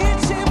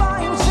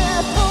возвеличиваем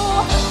жертву,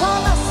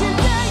 она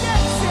сильнее,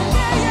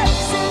 сильнее,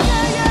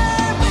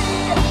 сильнее, мы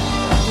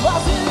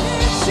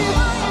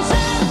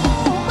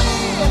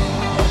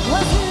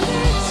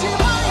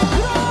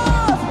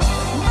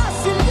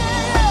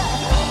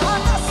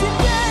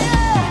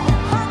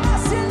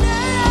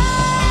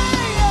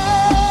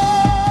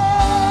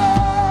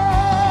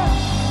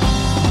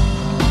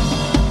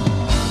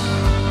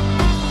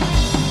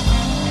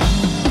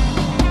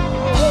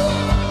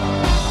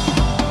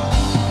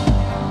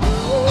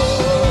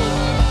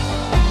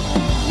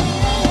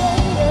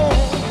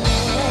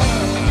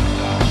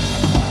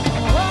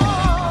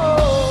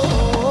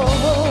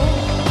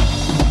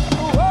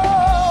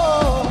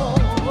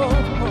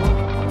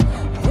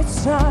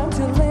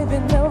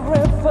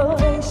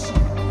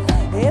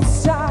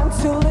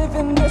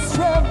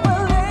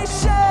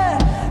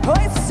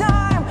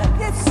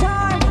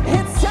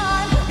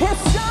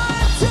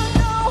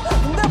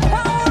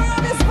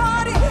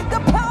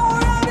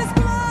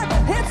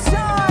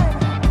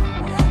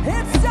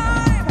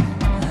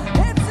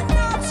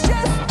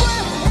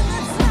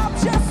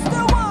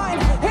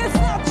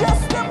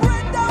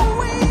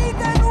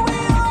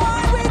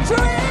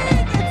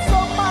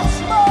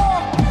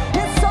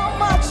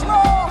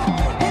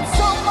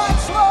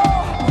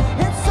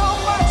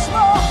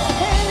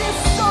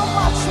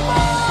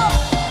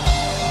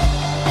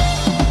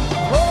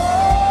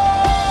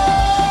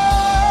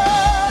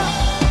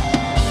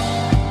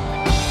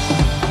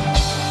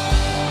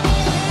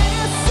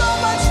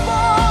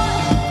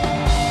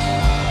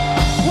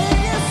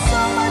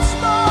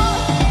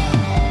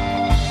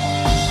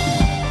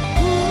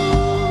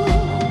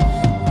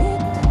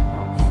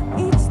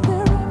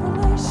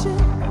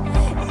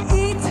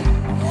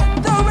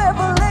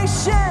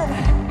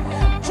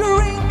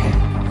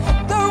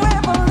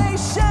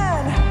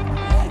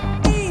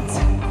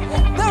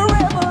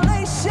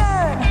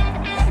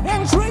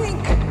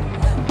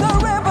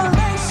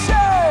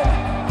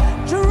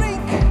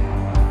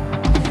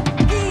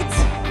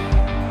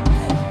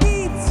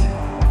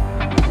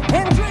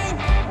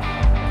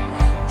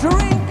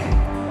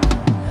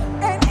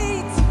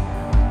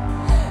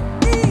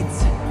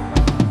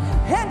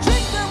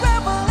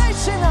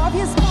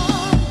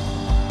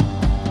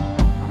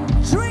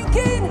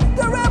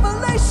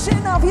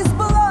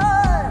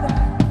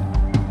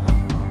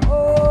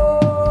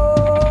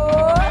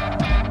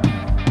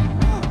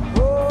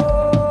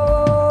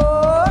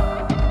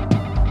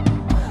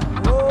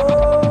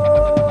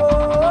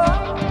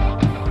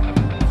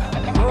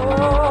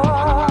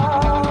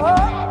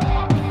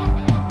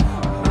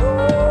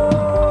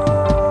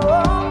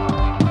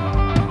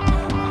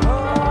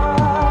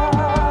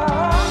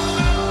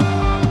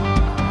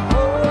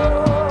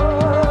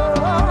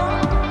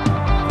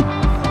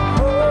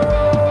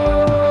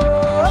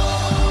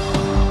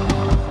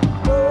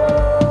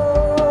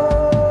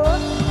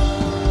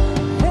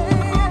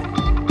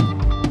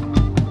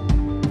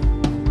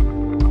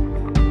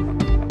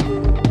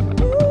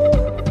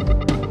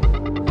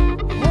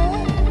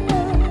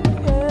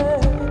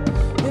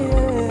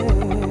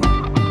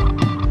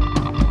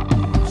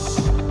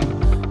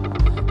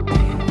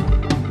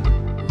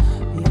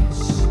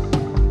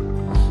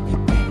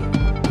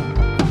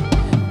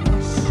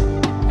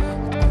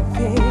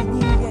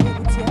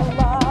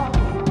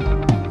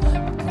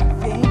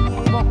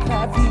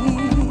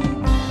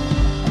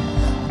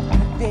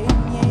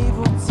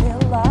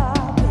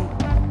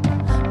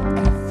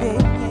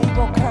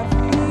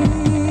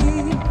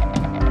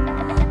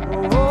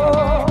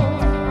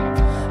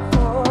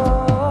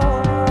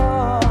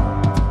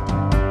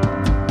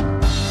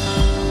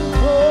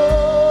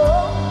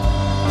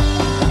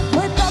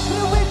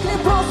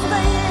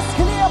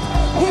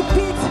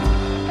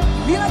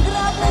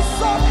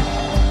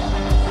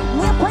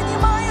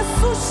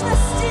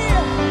сущности,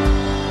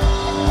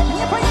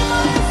 не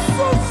понимая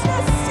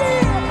сущности,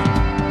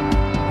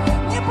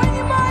 не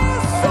понимая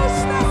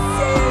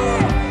сущности,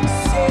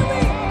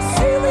 силы,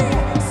 силы,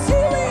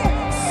 силы,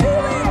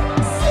 силы,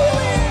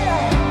 силы.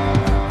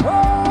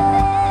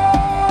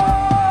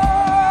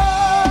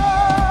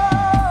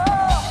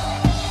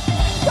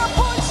 Это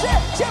больше,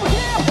 чем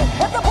хлеб,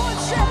 это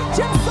больше,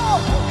 чем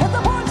сок, это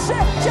больше,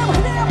 чем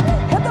хлеб,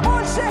 это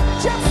больше,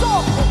 чем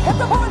сок,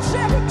 это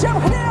больше, чем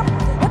хлеб,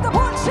 это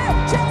больше,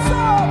 чем сок.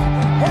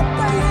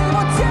 Это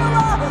его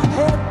тело,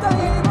 это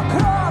его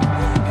кровь,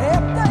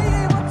 это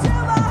его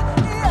тело,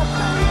 и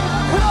это его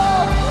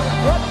кровь,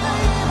 это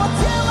его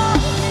тело,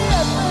 и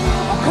это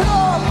его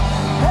кровь,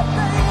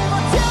 это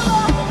его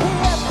тело, и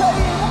это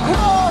его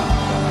кровь,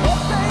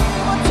 это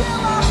его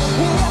тело,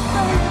 и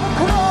это его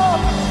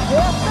кровь,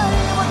 это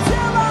его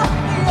тело,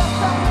 и это его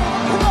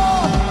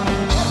кровь,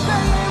 это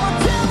его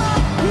тело,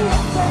 и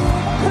это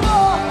его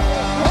кровь,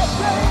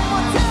 это его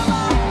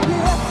тело, и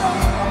это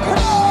его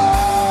кровь.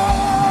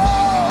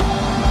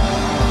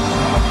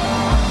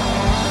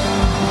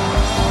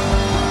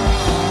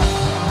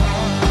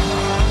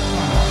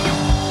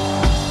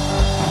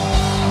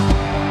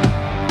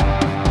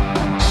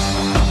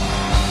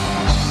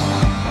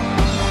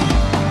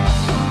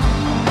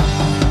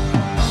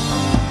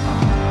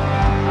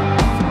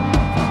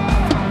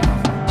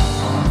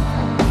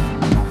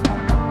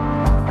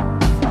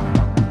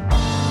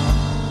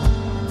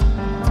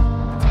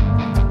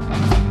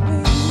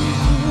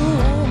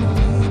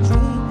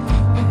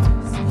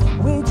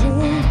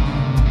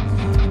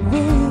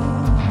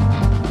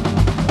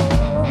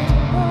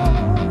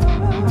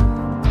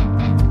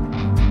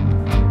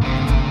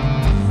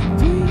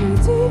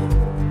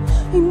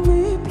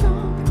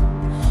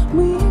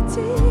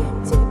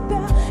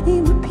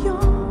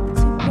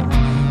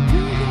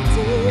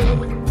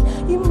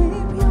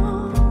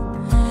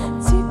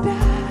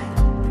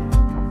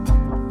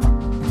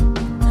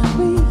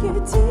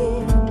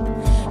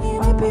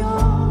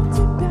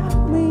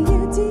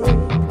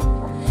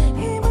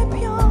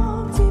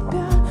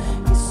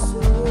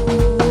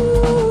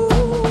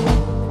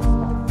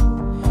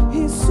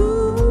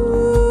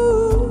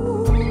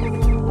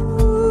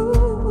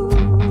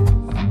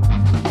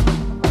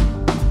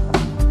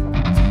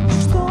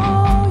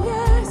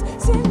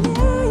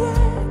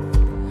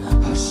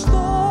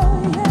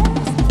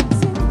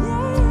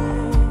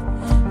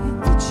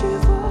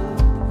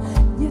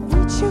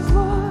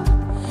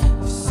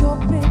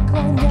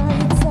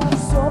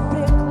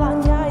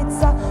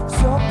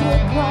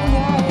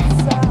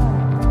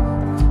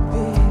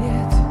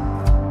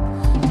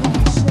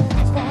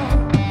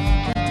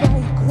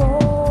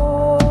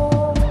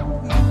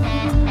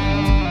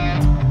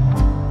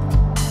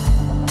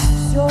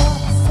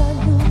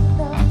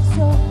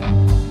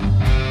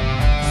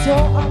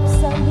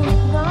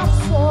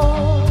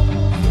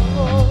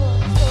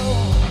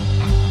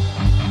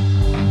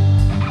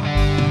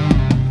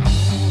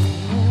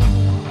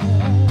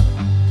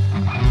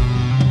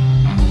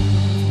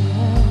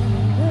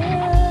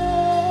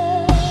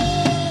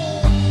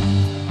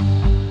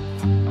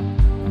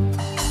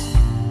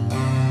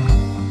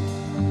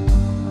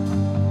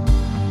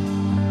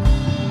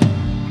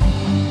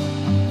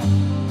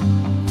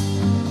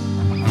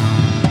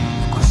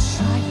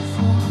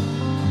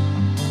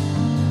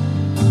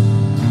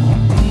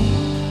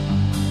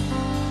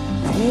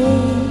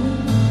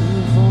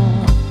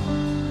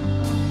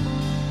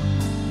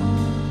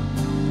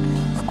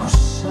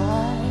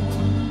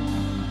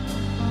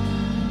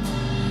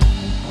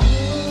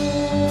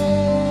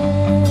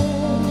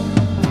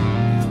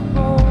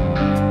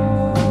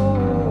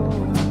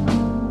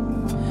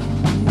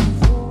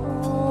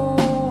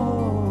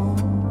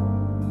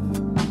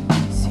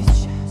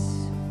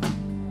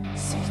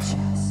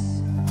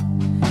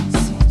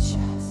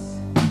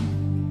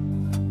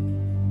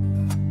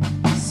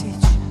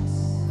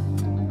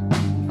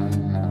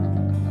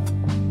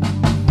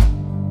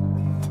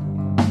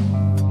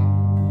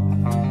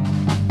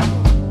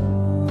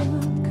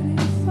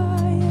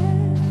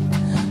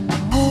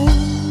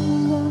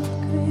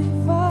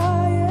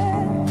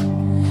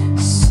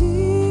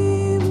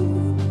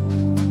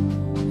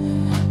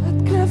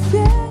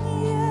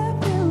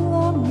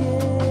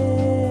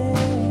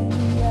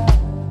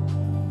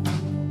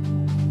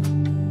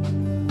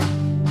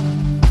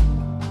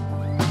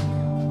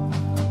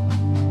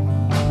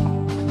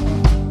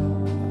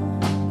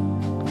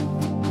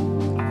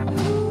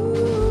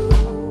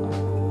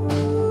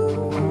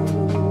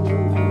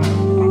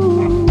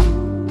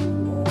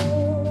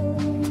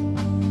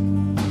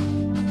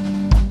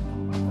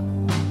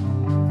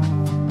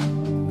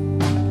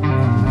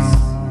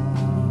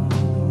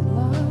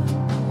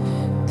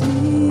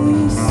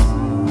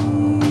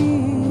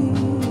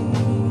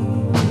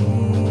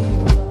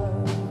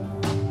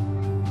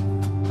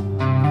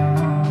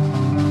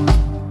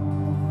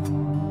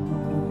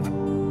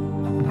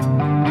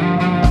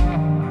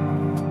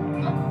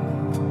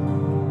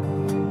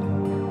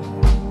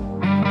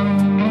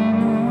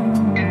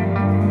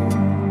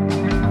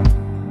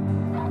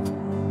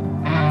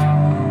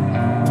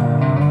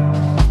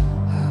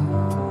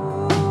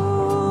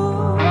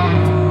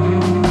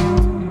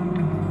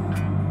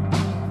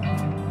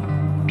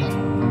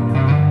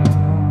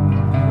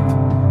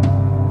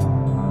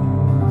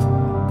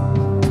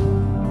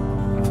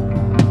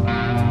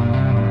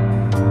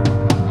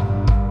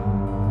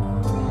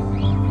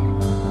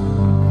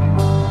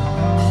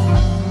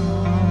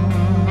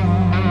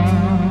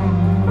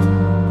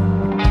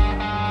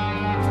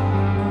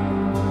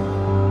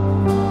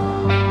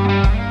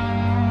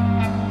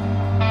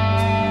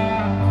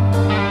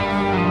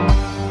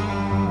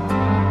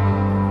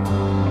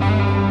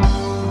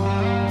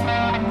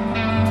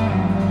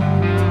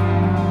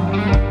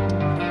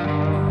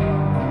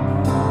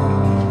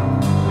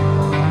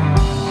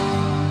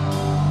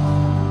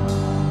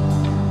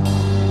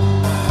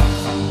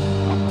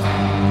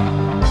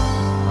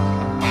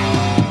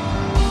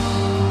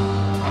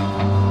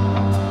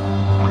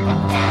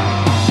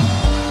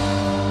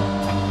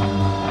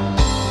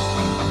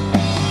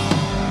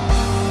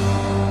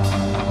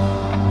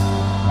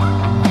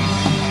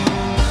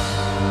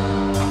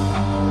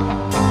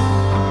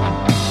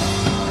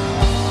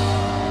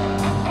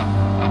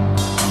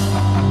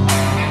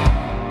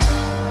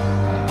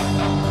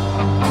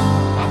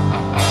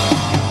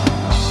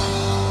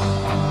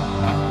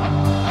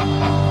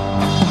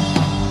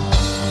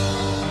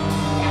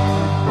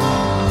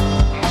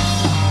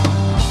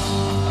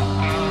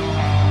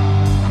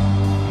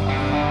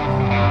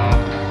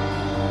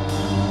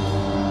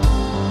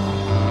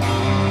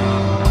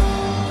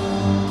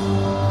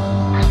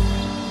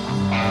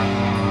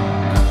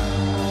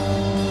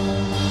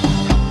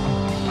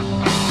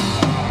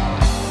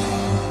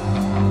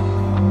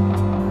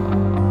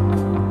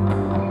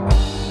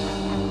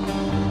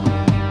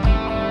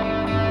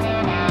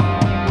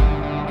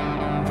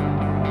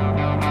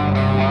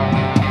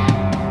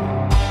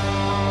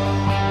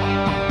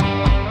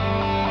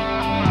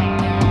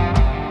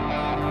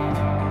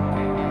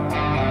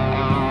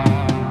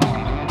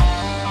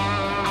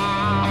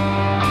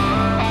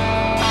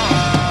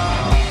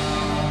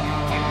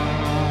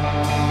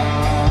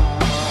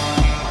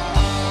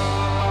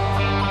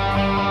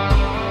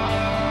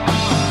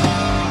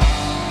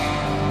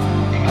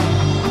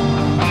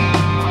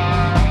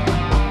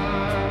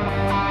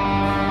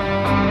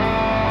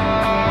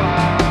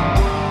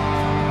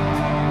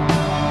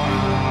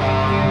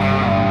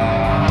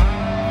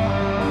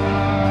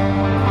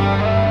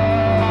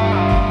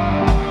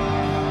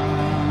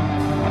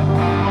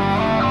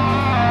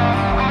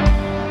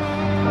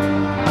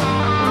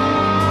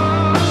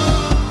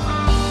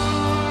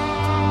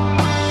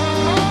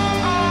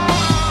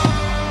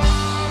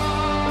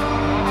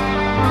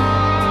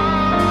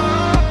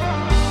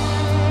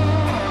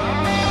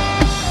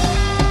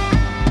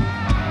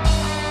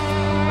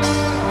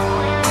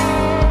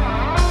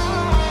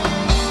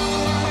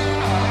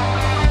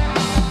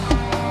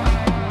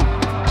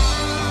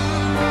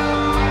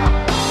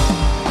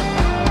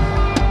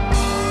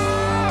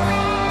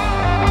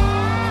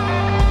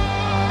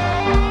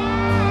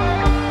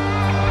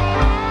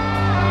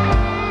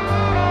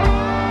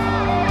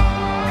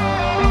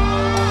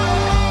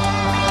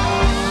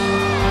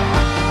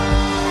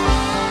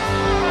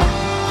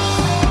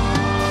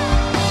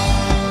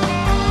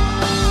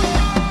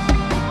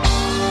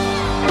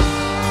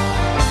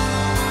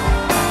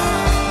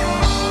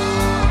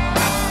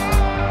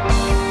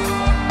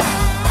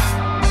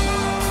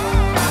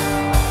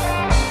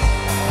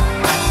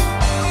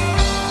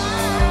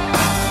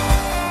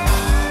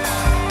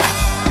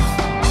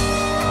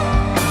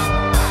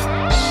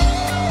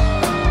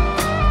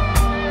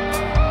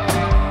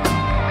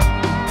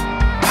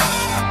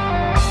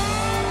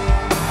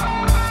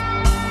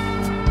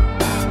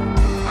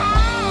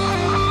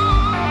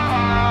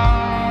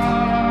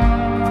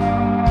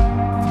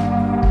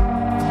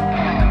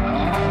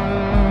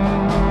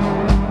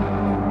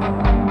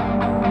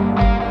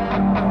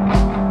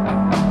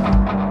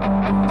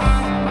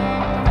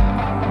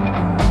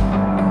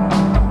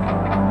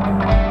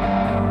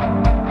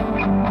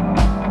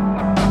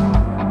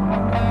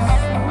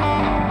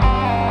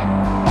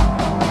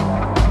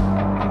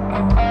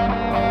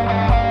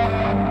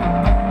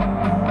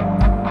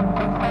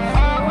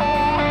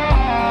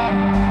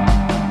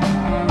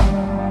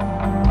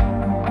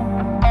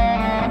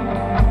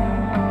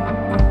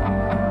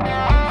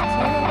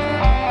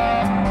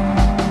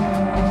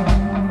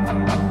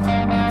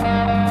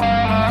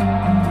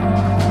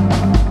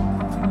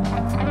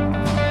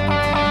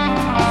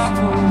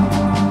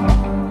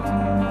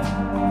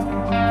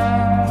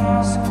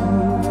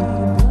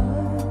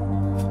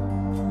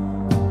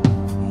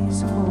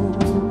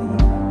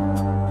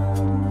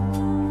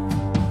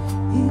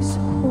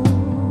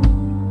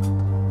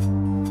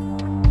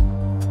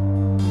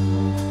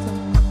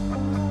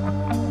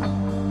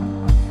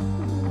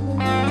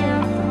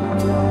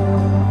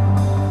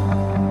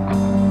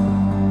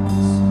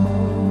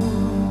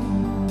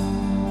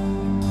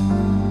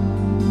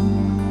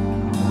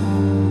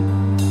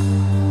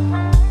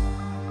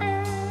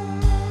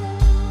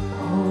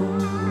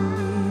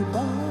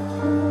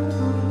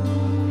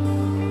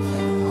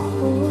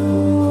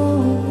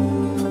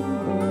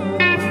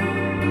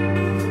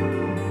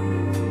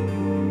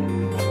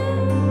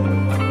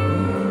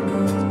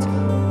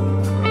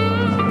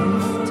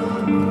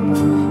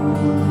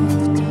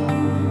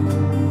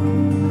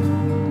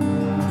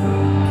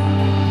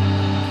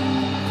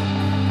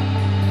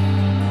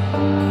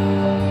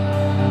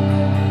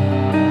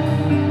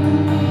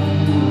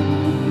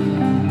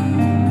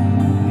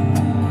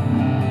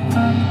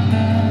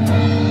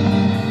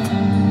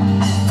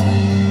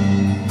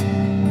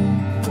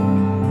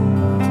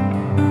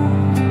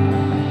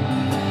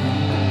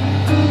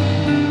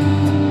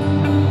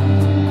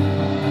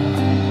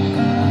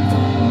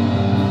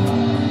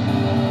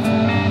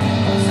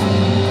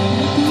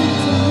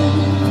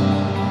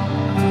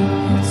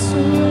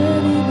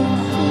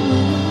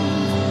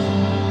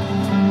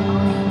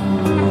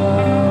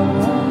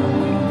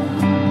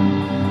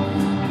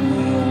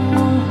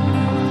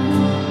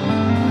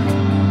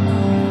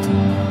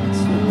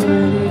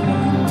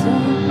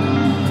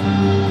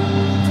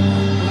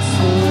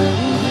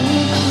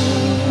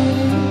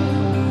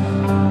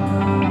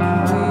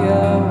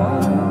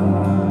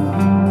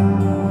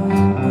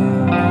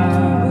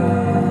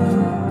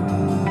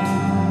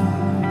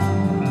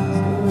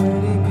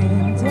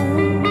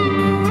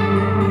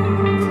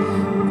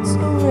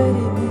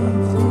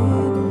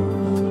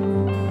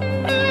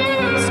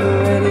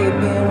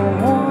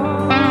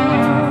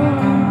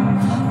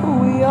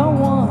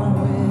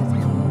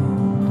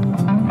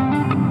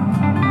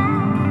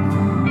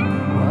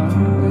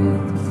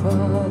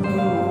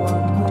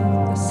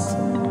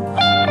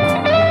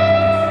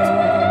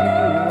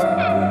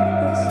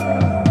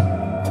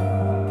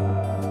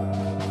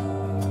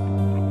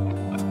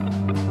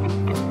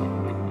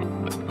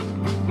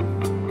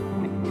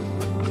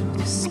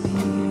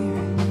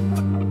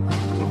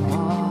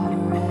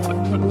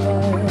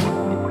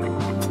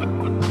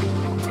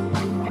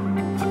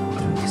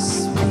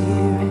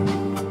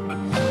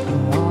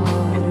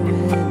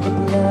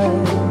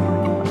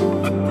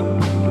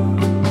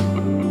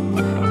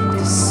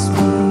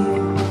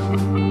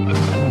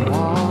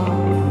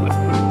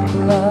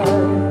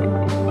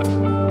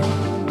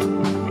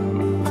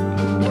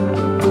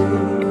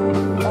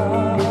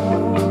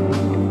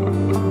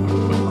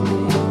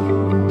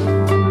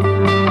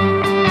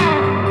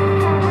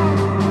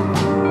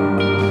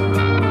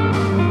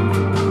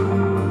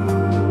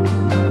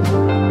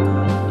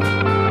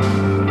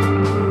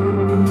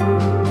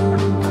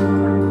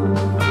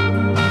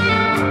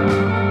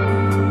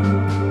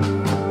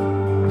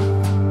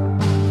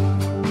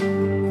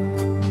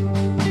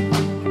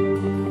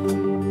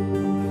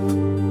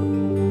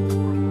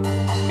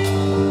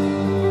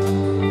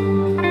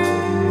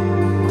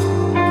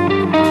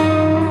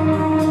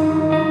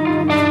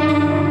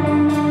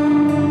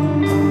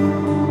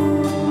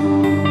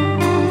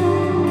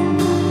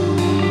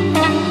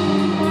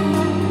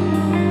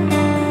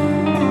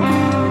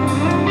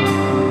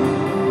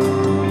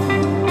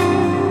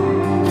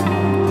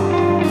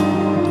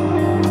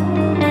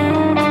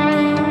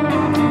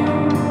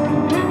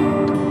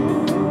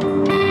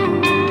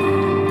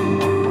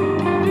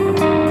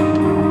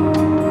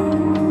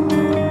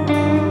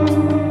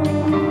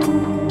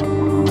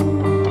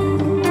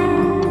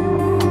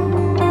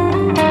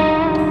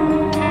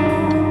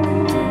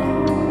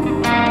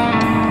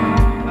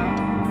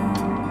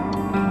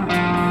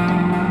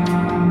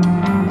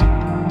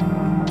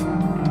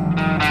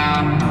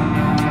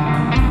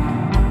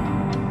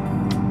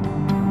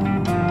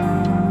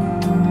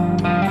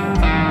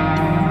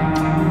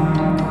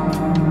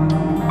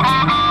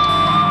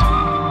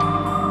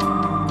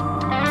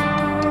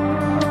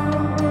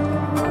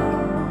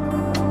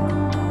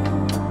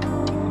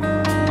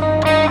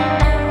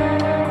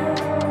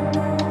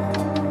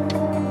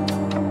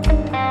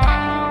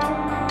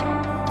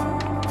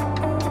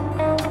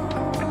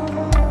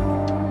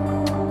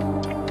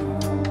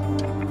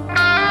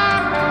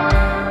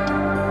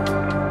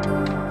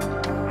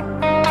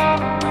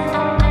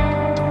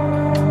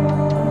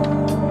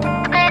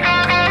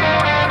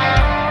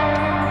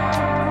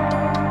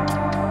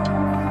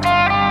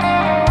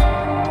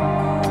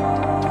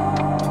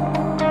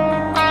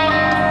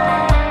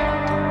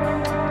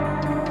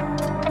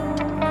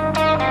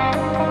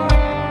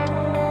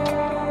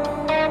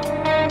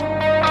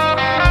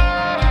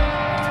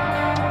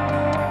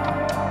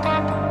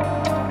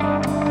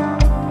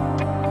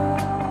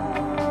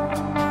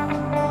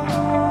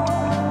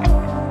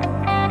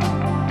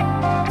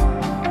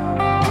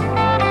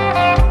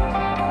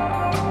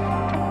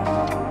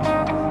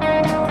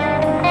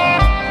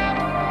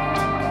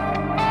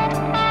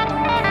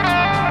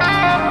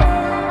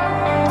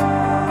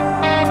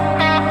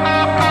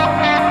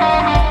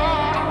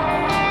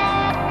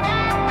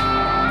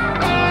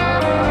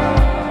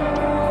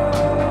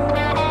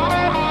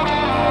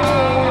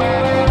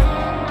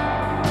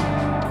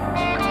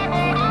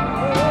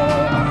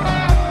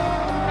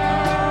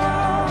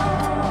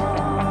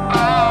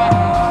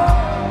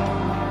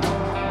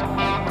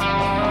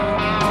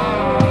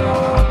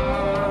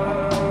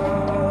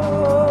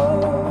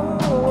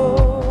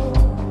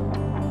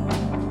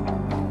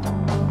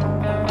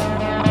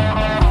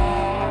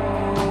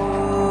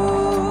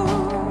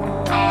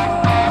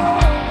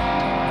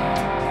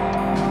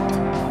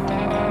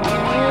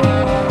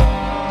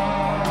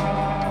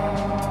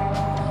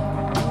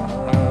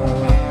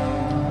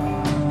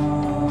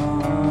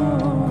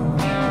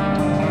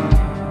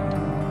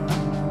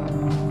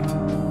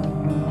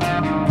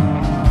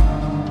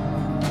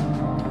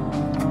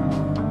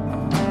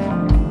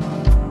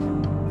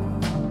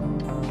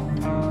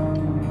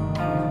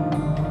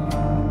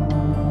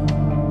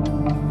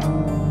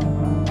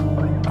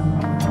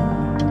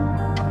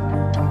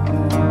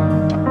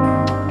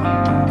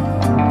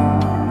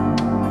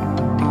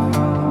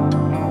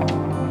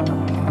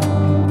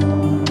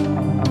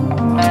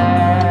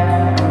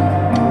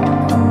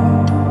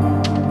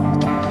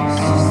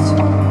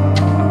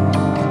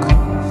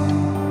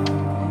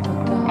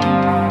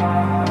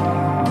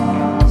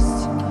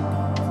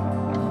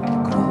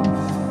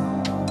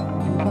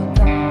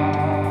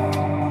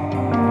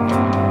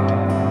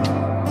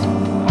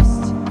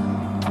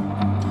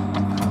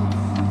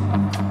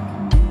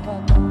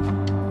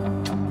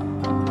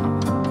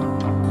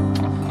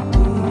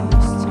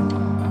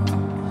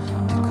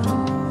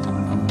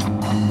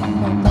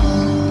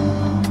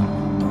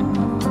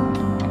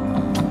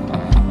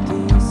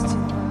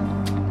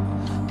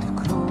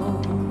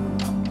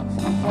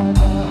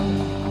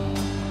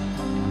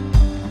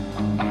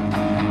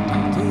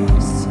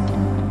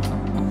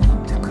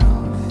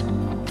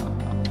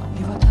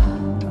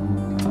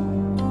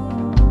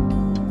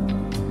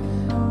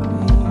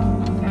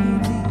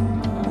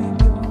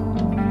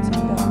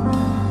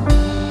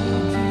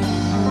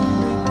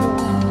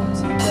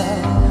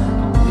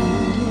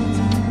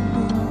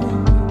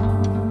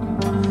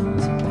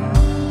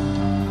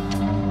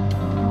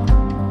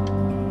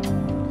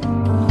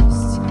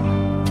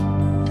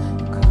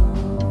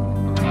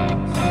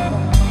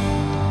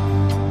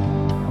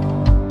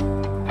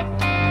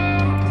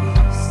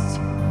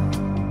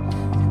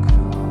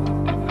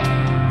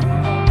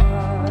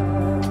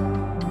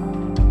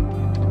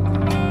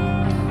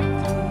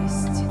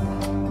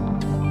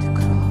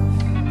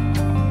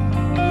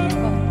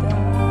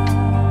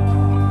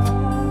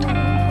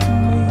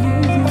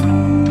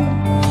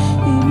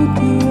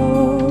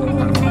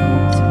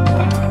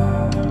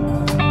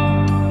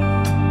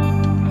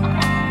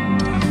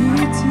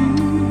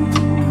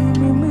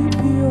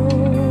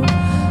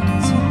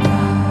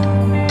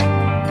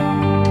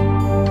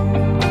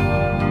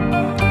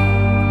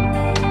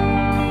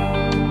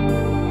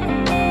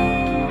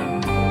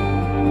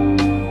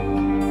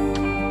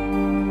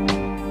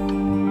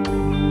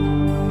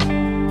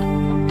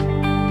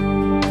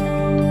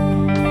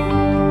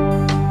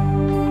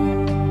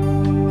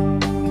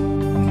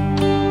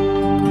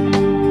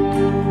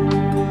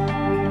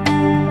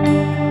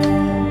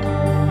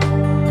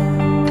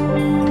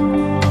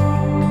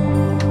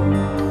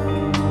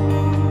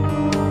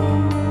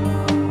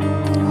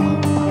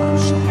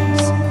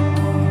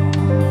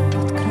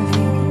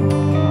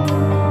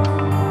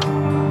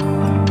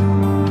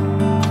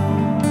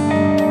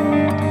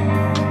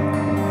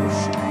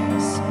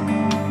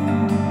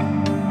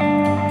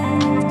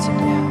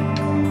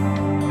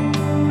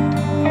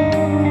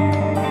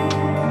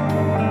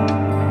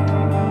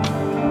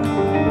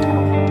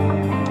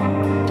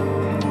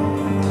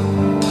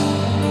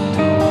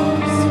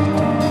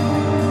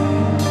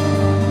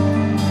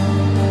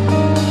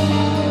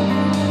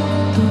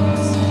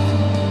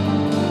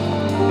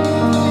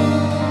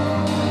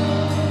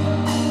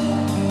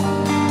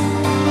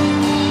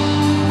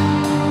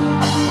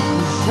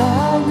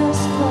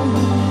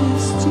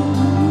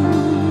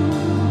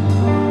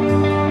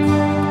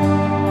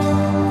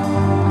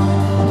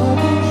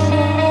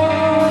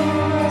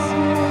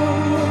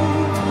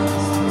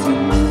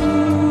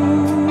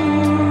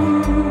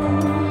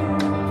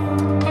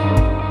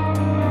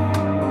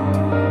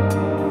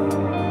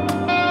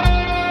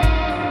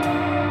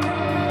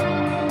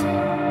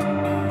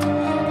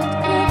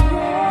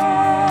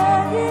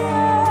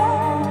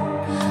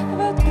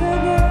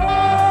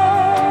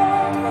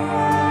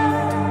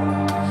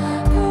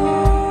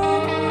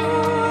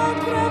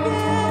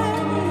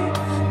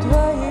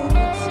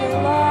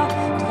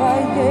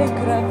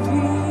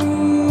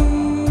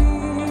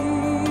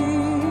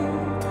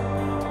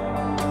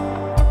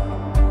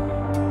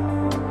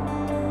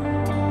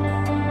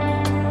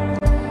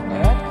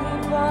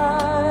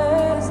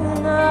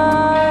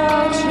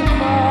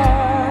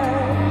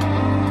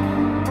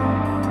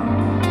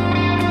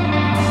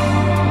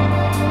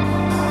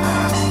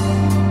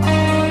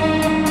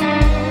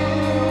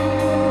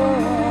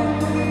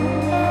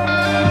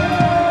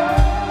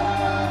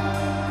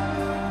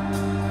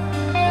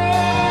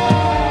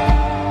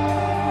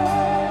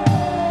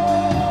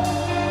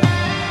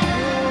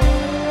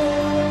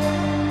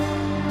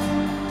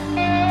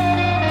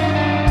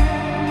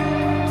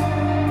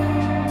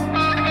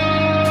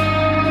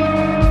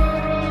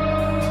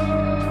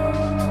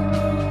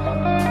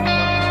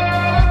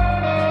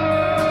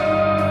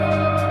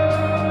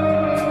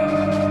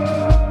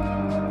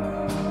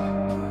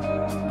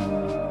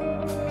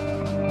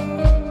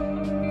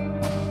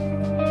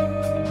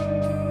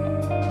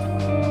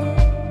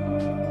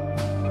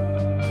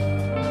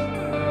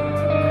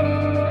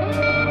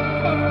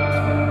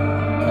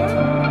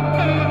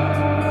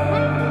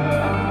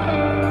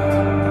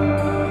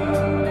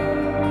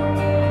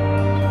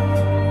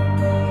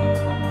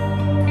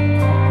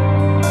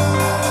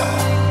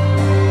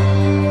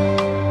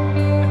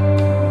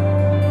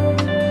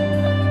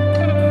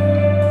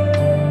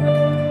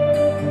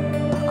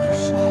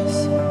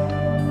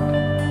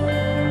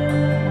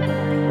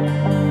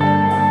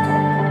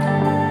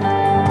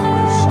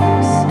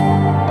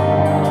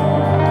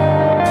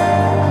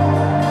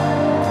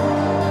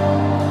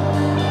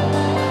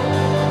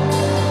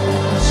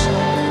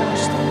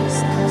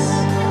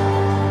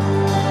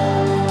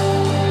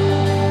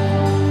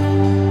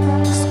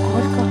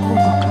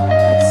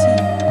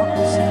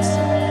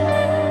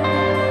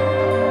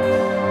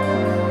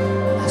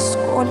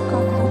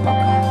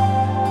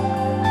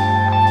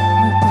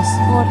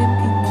 позволим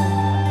Ему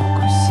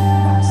погрузить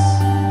нас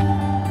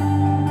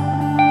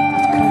в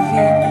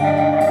откровение.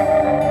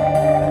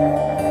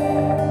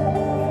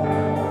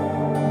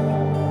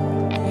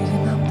 Или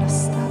нам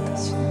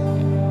достаточно?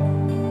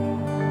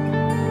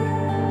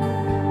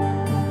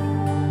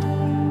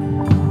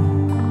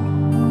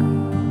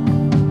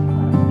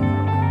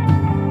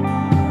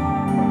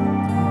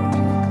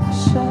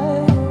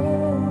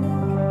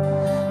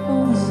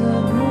 Он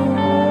зовет,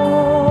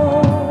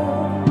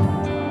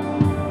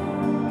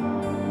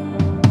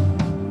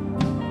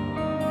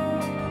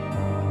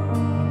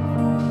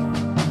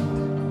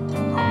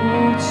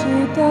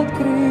 хочет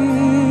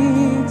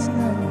открыть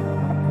нам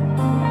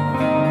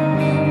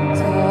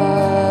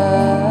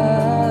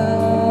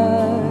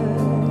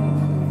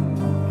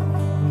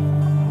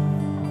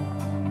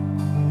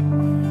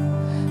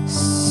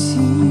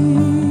силу.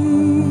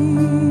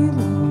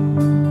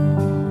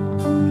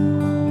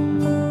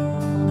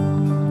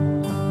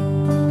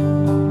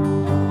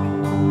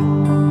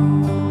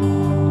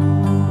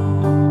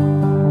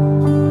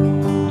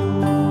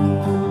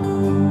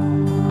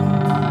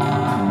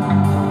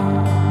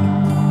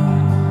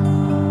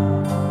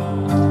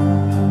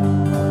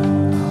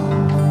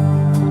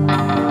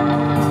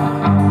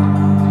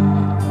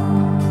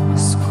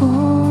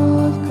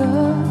 Сколько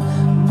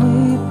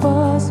мы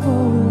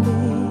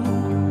позволим,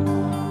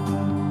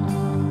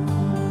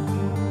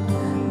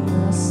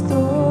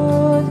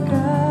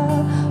 настолько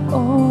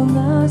Он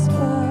нас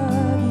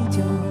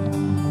поведет,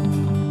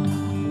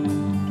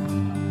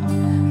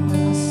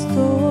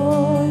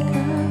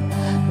 настолько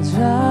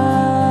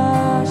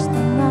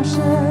жажда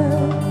наша,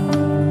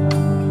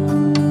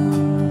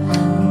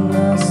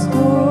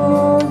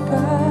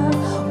 настолько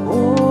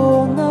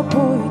Он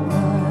напоит нас.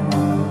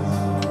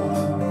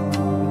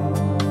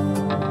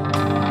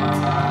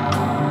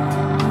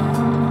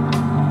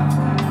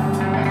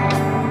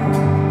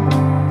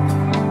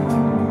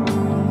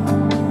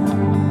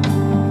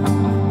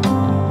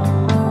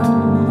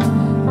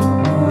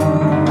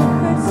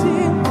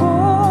 Хотим полное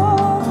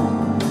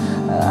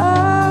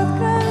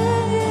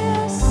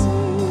откровение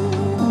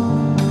Сына.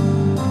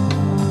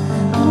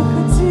 Мы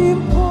хотим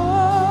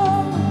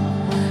полное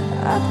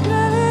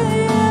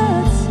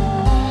откровение Отца.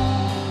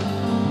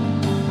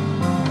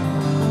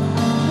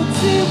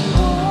 Хотим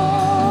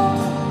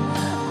полное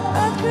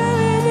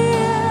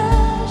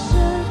откровение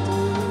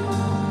жертвы.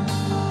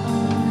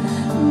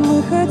 Мы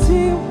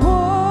хотим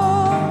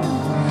полное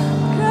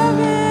откровение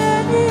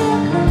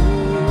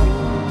крови.